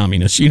as a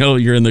communist. You know,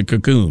 you're in the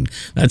cocoon.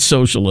 That's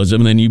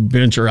socialism. And then you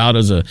venture out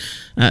as a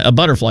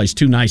butterfly is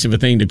too nice of a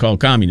thing to call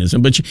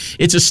communism. But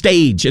it's a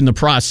stage in the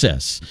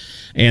process.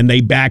 And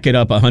they back it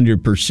up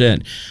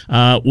 100%.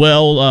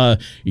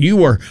 You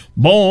were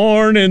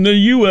born in the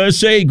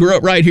USA, grew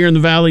up right here in the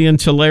Valley in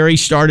Tulare.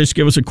 Stardust,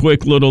 give us a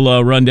quick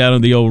little rundown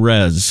of the old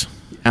res.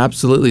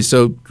 Absolutely.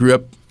 So grew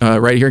up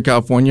right here in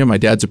California. My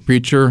dad's a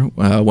preacher.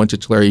 Went to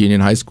Tulare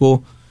Union High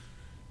School.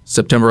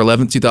 September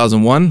 11,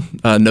 2001.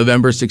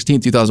 November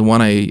 16,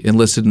 2001, I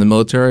enlisted in the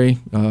military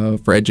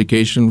for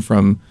education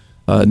from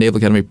Naval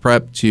Academy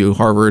Prep to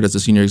Harvard as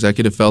a senior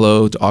executive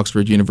fellow to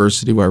Oxford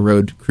University, where I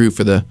rowed crew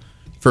for the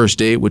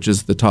First Eight, which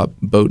is the top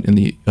boat in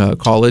the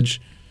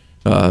college.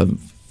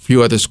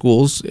 Few other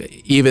schools,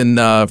 even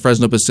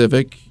Fresno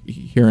Pacific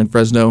here in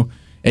Fresno.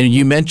 And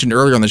you mentioned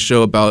earlier on the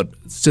show about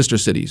sister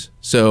cities.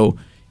 So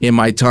in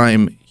my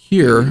time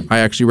here, I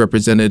actually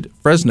represented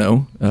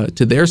Fresno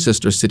to their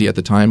sister city at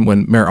the time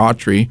when Mayor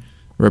Autry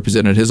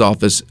represented his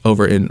office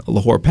over in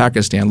Lahore,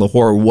 Pakistan.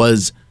 Lahore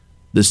was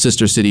the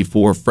sister city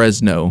for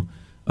Fresno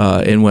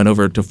and went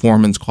over to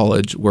Foreman's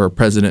College, where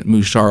President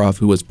Musharraf,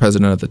 who was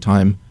president at the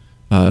time,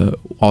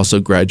 also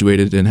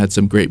graduated and had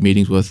some great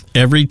meetings with.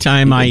 Every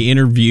time people. I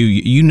interview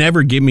you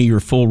never give me your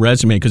full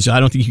resume because I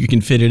don't think you can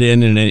fit it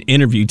in an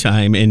interview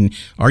time. And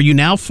are you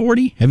now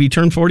 40? Have you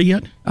turned 40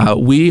 yet?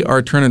 We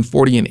are turning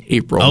 40 in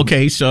April.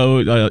 Okay, so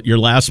your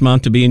last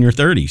month to be in your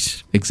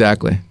 30s.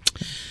 Exactly.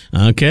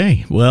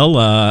 Okay. Well,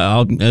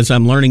 as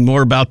I'm learning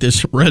more about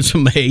this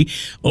resume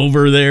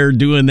over there,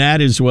 doing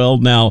that as well.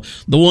 Now,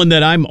 the one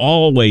that I'm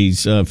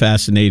always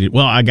fascinated,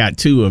 well, I got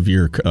two of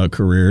your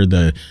career,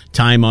 the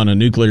time on a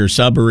nuclear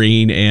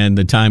submarine and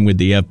the time with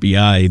the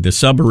FBI. The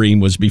submarine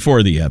was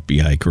before the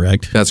FBI,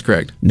 correct? That's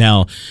correct.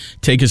 Now,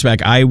 take us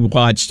back. I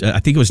watched, I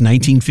think it was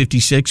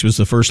 1956 was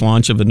the first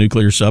launch of a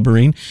nuclear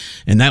submarine,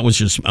 and that was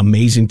just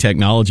amazing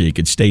technology. It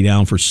could stay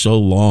down for so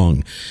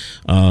long.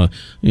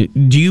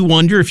 Do you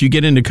wonder if you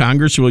get into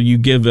Congress, will you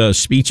give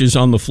speeches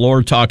on the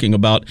floor talking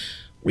about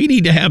we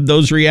need to have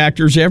those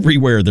reactors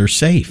everywhere? They're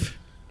safe.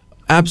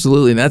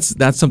 Absolutely, and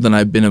that's something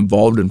I've been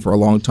involved in for a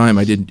long time.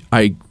 I'm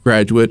a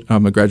graduate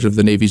of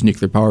the Navy's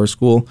Nuclear Power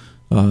School,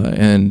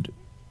 and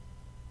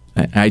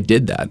I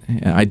did that.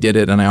 I did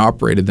it, and I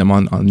operated them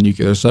on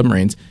nuclear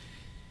submarines.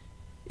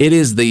 It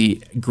is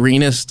the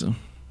greenest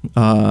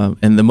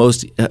and the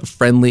most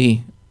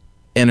friendly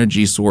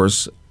energy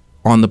source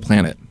on the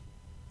planet.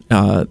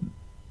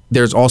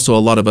 There's also a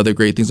lot of other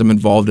great things. I'm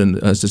involved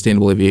in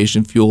sustainable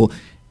aviation fuel.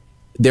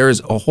 There is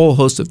a whole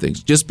host of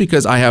things. Just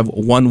because I have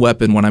one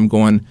weapon when I'm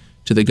going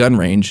to the gun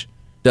range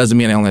doesn't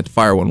mean I only have to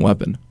fire one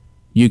weapon.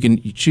 You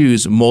can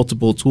choose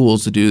multiple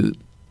tools to do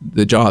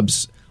the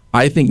jobs.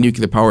 I think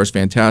nuclear power is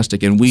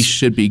fantastic, and we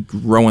should be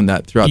growing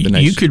that throughout the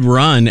nation. You could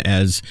run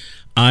as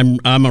I'm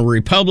a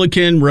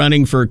Republican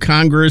running for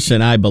Congress,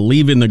 and I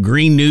believe in the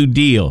Green New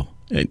Deal.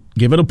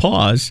 Give it a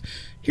pause.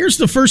 Here's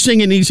the first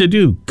thing it needs to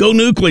do. Go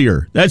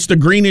nuclear. That's the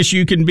greenest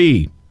you can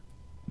be.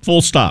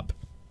 Full stop.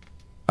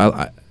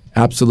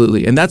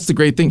 Absolutely. And that's the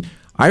great thing.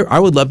 I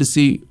would love to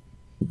see,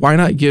 why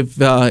not give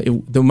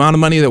the amount of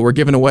money that we're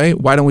giving away,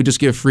 why don't we just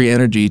give free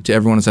energy to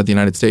everyone inside the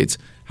United States?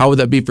 How would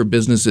that be for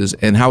businesses?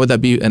 And how would that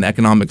be an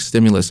economic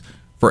stimulus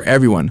for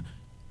everyone?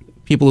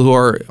 People who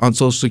are on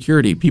Social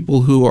Security,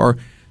 people who are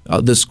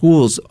the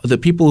schools, the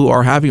people who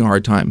are having a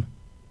hard time.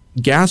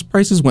 Gas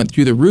prices went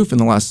through the roof in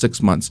the last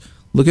 6 months.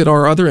 Look at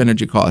our other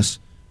energy costs.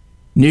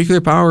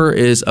 Nuclear power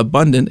is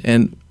abundant,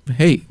 and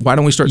hey, why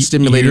don't we start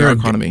stimulating our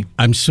economy?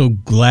 I'm so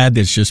glad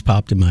this just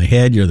popped in my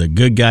head. You're the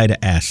good guy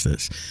to ask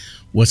this.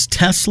 Was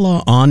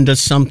Tesla onto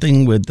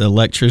something with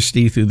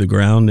electricity through the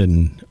ground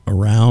and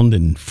around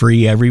and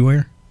free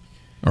everywhere?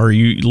 Or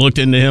you looked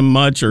into him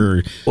much?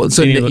 Or well,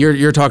 so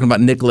you're talking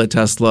about Nikola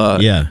Tesla,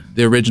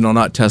 the original,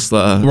 not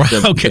Tesla. Right,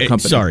 the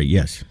company. Sorry,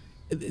 yes.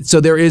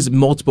 So there is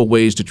multiple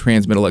ways to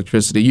transmit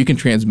electricity. You can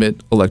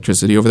transmit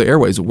electricity over the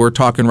airways. We're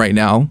talking right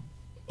now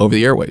over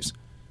the airways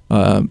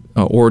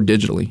or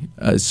digitally.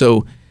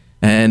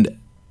 And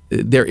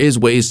there is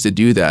ways to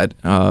do that.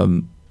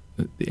 And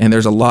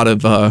there's a lot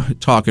of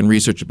talk and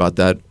research about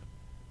that.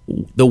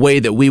 The way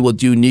that we will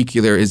do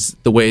nuclear is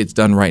the way it's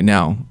done right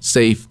now.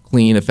 Safe,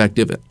 clean,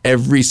 effective.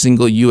 Every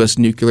single U.S.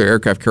 nuclear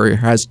aircraft carrier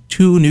has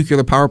 2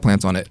 nuclear power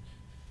plants on it.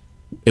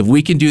 If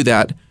we can do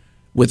that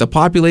with a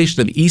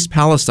population of East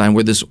Palestine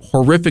where this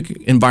horrific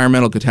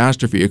environmental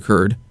catastrophe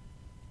occurred,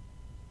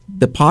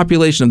 the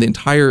population of the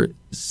entire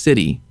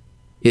city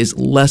is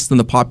less than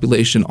the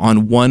population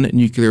on 1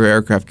 nuclear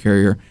aircraft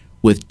carrier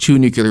with 2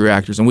 nuclear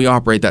reactors. And we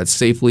operate that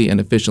safely and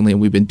efficiently, and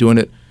we've been doing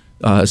it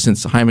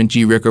since Hyman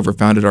G. Rickover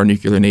founded our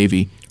nuclear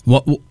navy.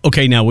 Well,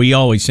 okay, now we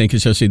always think,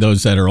 especially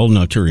those that are old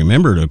enough to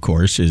remember it, of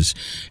course, is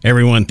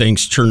everyone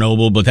thinks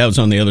Chernobyl, but that was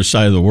on the other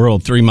side of the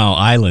world, 3 Mile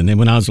Island. And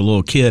when I was a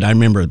little kid, I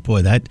remember,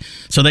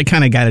 so they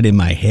kind of got it in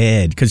my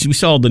head because we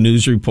saw the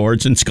news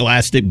reports and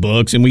scholastic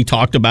books, and we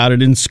talked about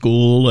it in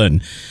school.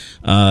 And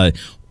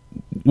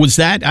was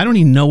that, I don't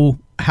even know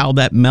how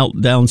that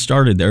meltdown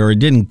started there, or it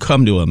didn't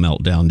come to a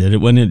meltdown, did it?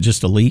 Wasn't it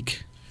just a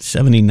leak?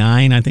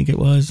 79, I think it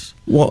was.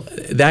 Well,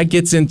 that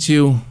gets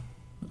into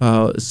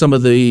some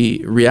of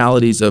the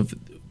realities of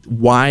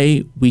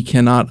why we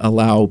cannot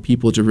allow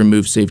people to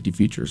remove safety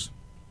features.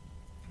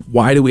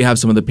 Why do we have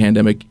some of the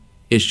pandemic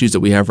issues that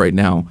we have right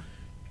now?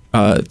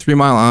 3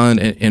 Mile Island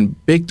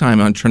and big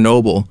time on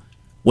Chernobyl,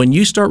 when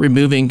you start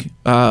removing,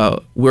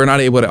 we're not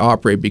able to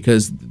operate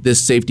because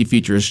this safety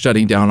feature is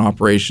shutting down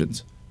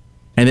operations.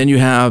 And then you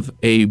have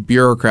a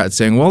bureaucrat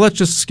saying, well, let's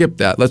just skip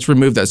that. Let's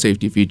remove that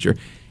safety feature.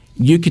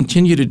 You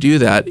continue to do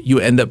that, you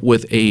end up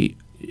with a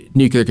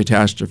nuclear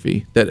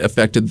catastrophe that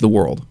affected the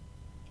world.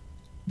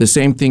 The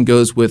same thing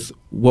goes with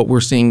what we're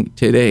seeing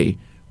today.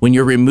 When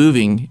you're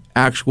removing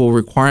actual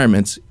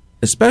requirements,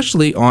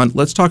 especially on,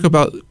 let's talk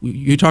about,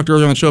 you talked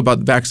earlier on the show about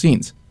the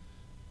vaccines.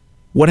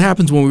 What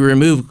happens when we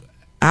remove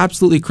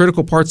absolutely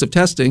critical parts of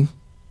testing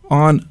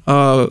on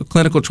a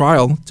clinical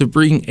trial to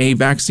bring a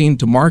vaccine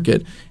to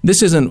market?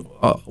 This isn't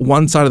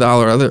one side of the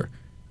aisle or other.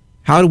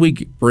 How do we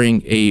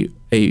bring a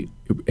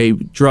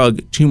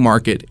drug to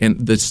market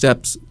and the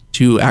steps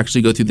to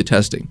actually go through the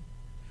testing?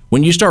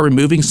 When you start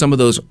removing some of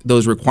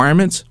those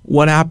requirements,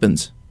 what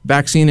happens?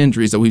 Vaccine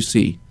injuries that we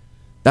see.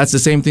 That's the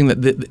same thing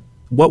that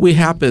what we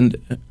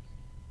happened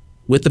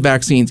with the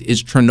vaccines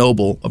is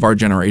Chernobyl of our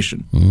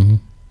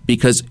generation,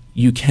 because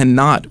you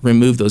cannot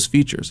remove those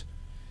features.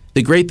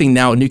 The great thing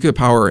now, nuclear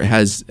power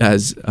has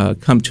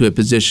come to a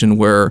position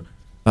where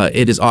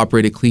it is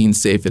operated clean,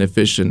 safe, and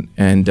efficient,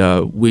 and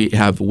we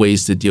have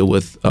ways to deal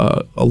with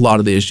a lot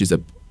of the issues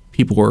that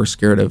people were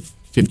scared of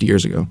 50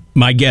 years ago.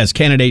 My guest,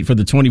 candidate for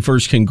the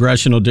 21st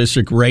Congressional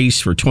District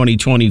race for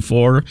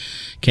 2024,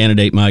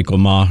 candidate Michael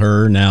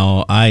Maher.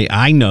 Now,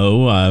 I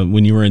know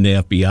when you were in the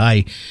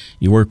FBI,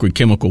 you worked with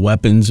chemical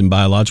weapons and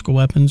biological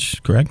weapons,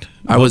 correct?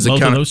 I was a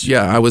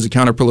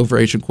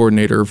counterproliferation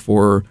coordinator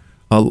for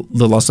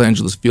the Los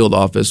Angeles field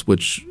office,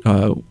 which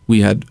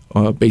we had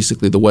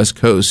basically the West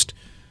Coast.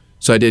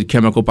 So I did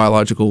chemical,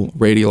 biological,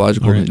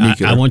 radiological, and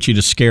nuclear. I want you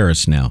to scare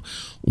us now.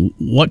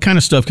 What kind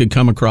of stuff could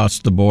come across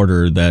the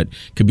border that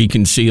could be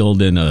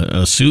concealed in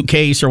a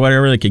suitcase or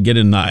whatever that could get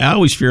in? I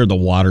always fear the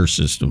water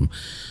system.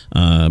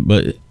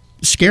 But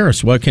scare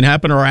us. What can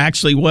happen, or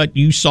actually what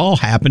you saw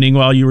happening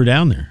while you were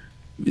down there?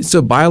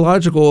 So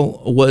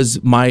biological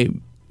was my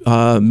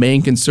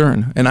main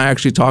concern. And I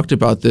actually talked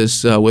about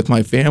this with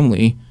my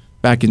family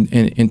back in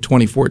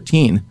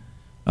 2014.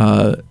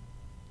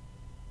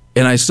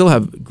 And I still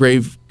have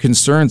grave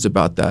concerns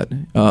about that.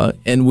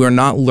 And we're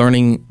not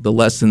learning the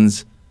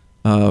lessons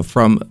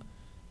from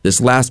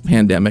this last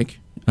pandemic.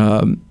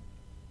 And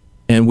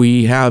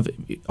we have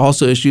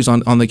also issues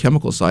on the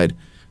chemical side.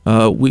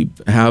 We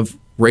have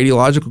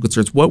radiological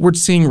concerns. What we're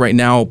seeing right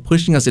now,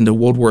 pushing us into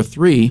World War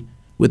III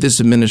with this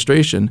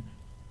administration,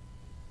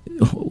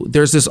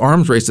 there's this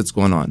arms race that's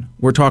going on.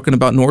 We're talking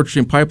about Nord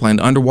Stream pipeline,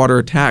 underwater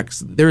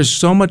attacks. There is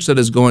so much that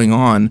is going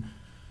on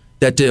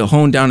that to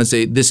hone down and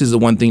say this is the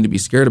one thing to be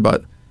scared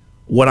about.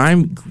 What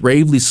I'm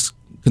gravely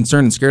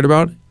concerned and scared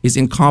about is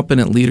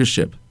incompetent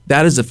leadership.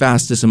 That is the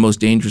fastest and most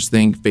dangerous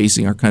thing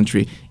facing our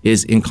country,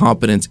 is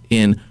incompetence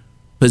in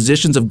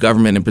positions of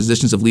government and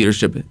positions of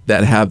leadership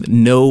that have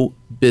no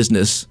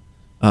business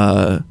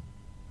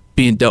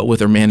being dealt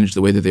with or managed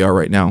the way that they are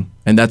right now.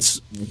 And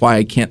that's why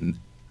I can't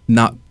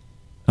not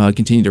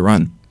continue to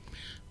run.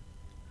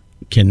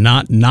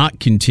 Cannot not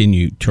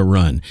continue to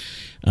run.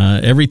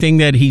 Everything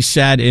that he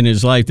said in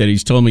his life that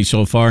he's told me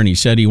so far and he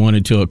said he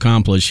wanted to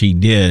accomplish, he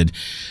did.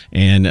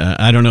 And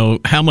I don't know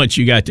how much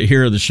you got to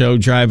hear of the show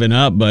driving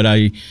up, but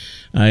I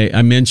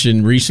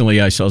mentioned recently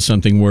I saw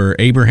something where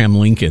Abraham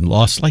Lincoln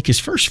lost like his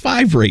first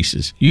 5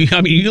 races. You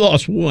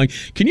lost one.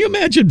 Can you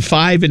imagine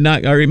 5 and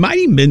not, or it might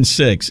even been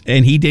 6,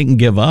 and he didn't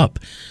give up.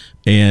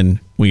 And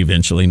we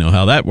eventually know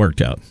how that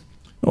worked out.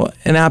 Well,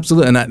 and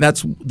absolutely. And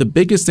that's the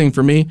biggest thing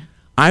for me.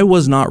 I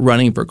was not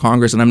running for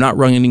Congress, and I'm not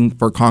running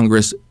for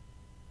Congress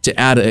to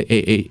add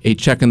a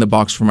check in the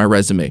box for my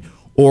resume,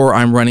 or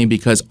I'm running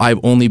because I've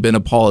only been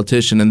a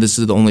politician and this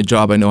is the only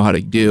job I know how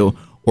to do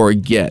or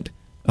get.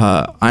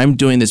 I'm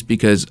doing this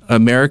because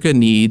America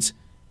needs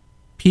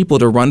people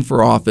to run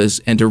for office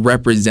and to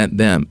represent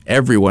them,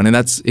 everyone. And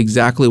that's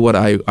exactly what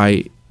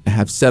I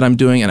have said I'm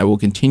doing, and I will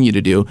continue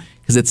to do,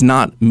 because it's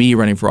not me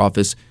running for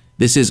office.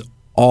 This is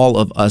all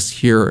of us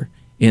here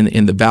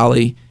in the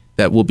Valley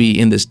that will be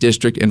in this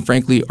district, and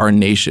frankly, our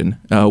nation.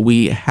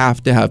 We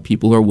have to have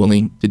people who are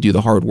willing to do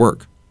the hard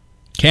work.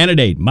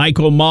 Candidate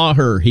Michael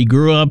Maher, he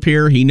grew up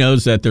here. He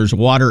knows that there's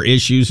water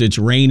issues. It's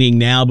raining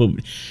now, but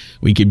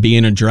we could be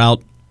in a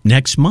drought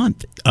next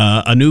month.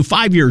 A new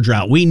 5-year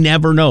drought. We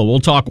never know. We'll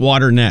talk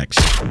water next.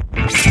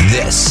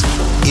 This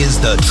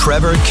is the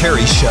Trevor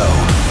Carey Show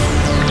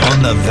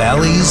on the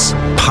Valley's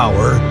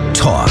Power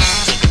Talk.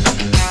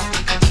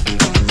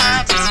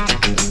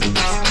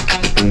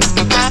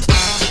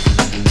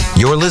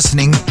 You're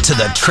listening to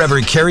the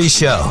Trevor Carey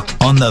Show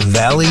on the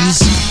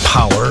Valley's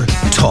Power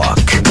Talk.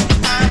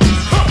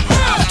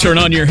 Turn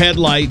on your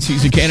headlights.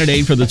 He's a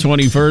candidate for the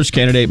 21st,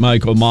 candidate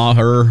Michael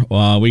Maher.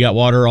 We got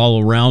water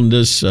all around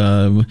us.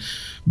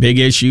 Big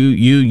issue.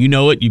 You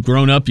know it. You've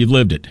grown up. You've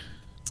lived it.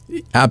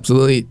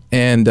 Absolutely.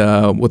 And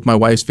with my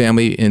wife's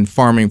family in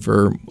farming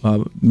for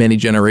many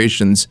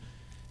generations,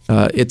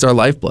 it's our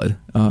lifeblood.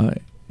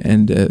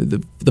 And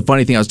the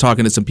funny thing, I was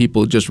talking to some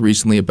people just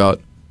recently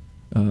about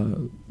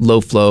low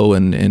flow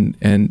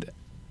and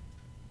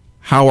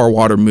how our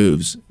water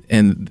moves.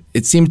 And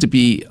it seems to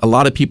be a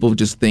lot of people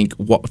just think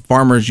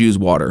farmers use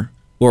water,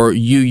 or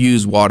you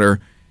use water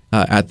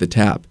at the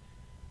tap.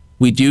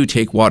 We do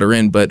take water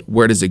in, but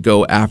where does it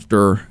go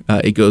after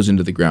it goes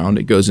into the ground?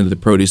 It goes into the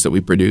produce that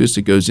we produce.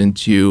 It goes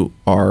into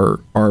our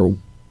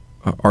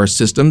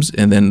systems,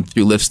 and then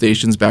through lift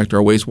stations back to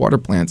our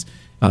wastewater plants.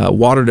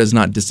 Water does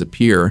not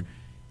disappear.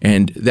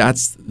 And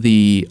that's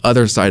the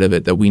other side of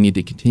it that we need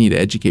to continue to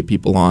educate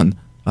people on,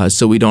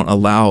 so we don't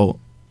allow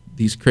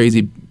these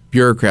crazy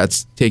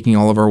bureaucrats taking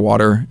all of our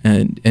water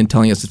and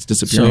telling us it's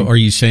disappearing. So are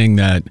you saying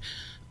that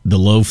the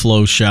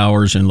low-flow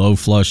showers and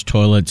low-flush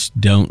toilets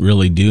don't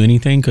really do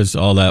anything because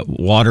all that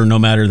water, no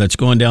matter that's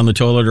going down the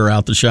toilet or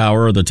out the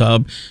shower or the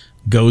tub,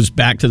 goes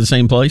back to the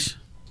same place?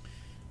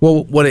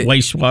 Well,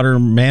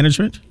 wastewater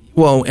management?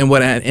 Well, and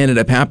what ended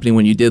up happening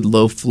when you did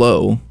low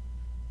flow,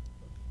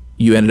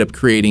 you ended up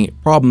creating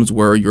problems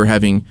where you're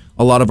having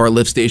a lot of our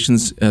lift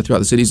stations throughout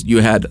the cities. You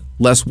had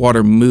less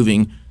water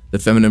moving the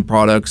feminine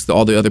products,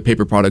 all the other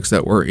paper products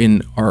that were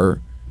in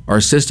our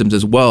systems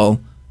as well,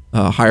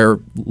 higher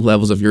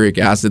levels of uric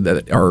acid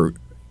that are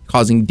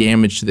causing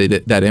damage to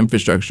that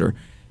infrastructure.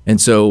 And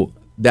so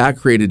that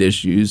created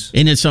issues.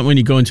 Isn't it something when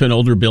you go into an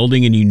older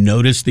building and you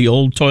notice the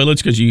old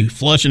toilets because you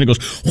flush and it goes,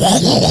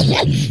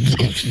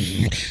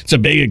 it's a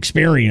big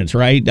experience,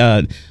 right?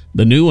 The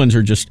new ones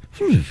are just...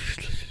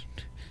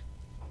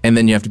 And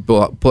then you have to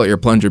pull out your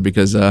plunger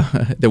because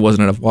there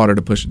wasn't enough water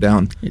to push it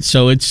down.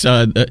 So it's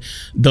the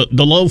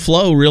low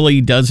flow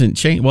really doesn't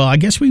change. Well, I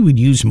guess we would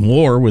use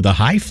more with a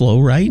high flow,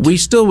 right? We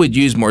still would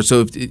use more.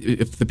 So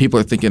if the people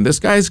are thinking, this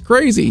guy's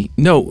crazy,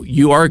 no,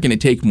 you are going to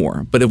take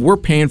more. But if we're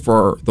paying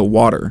for the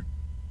water,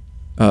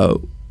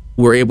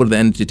 we're able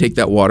then to take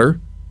that water.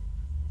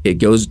 It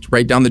goes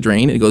right down the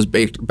drain. It goes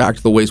back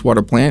to the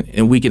wastewater plant,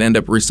 and we can end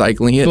up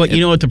recycling it. Well, you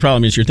know what the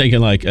problem is? You're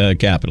thinking like a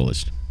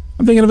capitalist.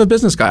 I'm thinking of a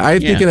business guy.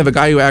 I'm thinking of a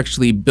guy who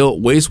actually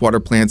built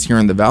wastewater plants here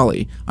in the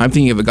valley. I'm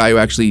thinking of a guy who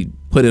actually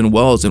put in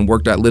wells and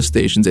worked at lift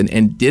stations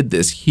and did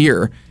this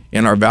here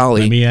in our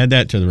valley. Let me add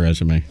that to the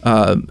resume.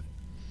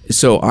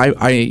 So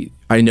I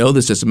know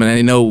the system, and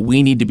I know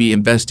we need to be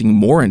investing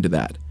more into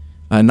that,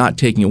 not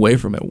taking away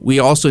from it. We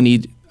also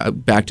need,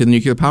 back to the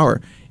nuclear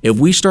power, if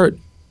we start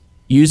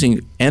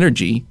using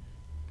energy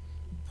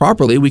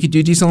properly, we could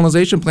do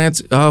desalination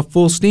plants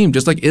full steam,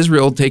 just like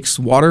Israel takes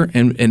water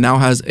and now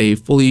has a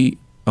fully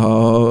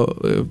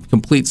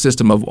complete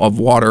system of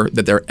water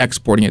that they're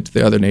exporting it to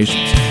the other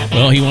nations.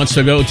 Well, he wants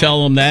to go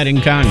tell them that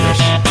in Congress.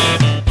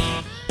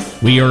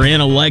 We are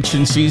in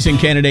election season.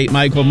 Candidate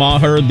Michael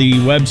Maher, the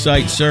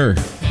website, sir.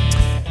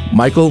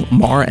 Michael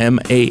Maher,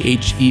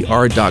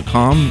 MAHER.com.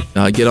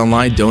 Get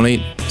online,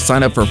 donate,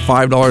 sign up for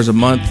 $5 a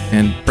month,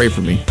 and pray for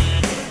me.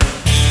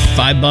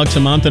 $5 a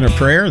month in a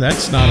prayer?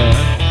 That's not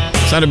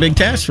a big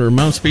task for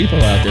most people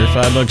out there.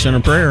 $5 in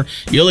a prayer.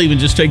 You'll even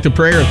just take the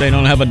prayer if they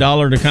don't have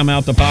 $1 to come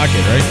out the pocket,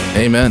 right?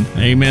 Amen.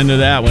 Amen to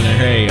that one.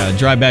 Hey,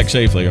 drive back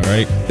safely, all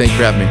right? Thanks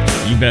for having me.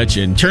 You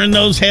betcha. And turn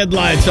those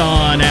headlights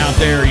on out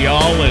there,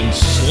 y'all, and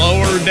slow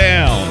her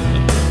down.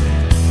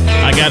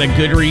 I got a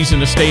good reason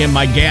to stay in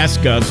my gas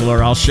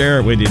guzzler. I'll share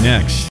it with you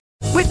next.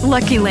 With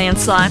Lucky Land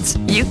Slots,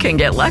 you can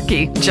get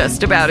lucky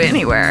just about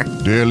anywhere.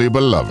 Dearly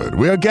beloved,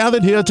 we are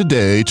gathered here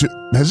today to...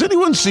 Has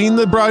anyone seen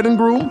the bride and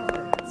groom?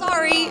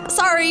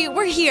 Sorry,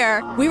 we're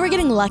here. We were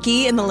getting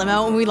lucky in the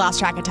limo and we lost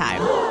track of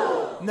time.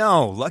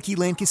 No, Lucky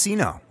Land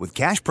Casino, with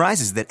cash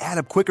prizes that add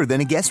up quicker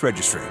than a guest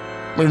registry.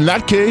 In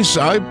that case,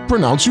 I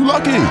pronounce you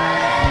lucky.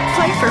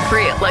 Play for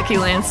free at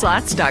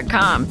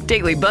LuckyLandSlots.com.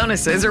 Daily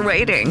bonuses are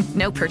waiting.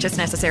 No purchase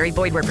necessary.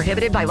 Void where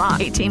prohibited by law.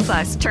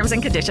 18+. Terms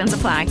and conditions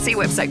apply. See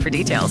website for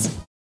details.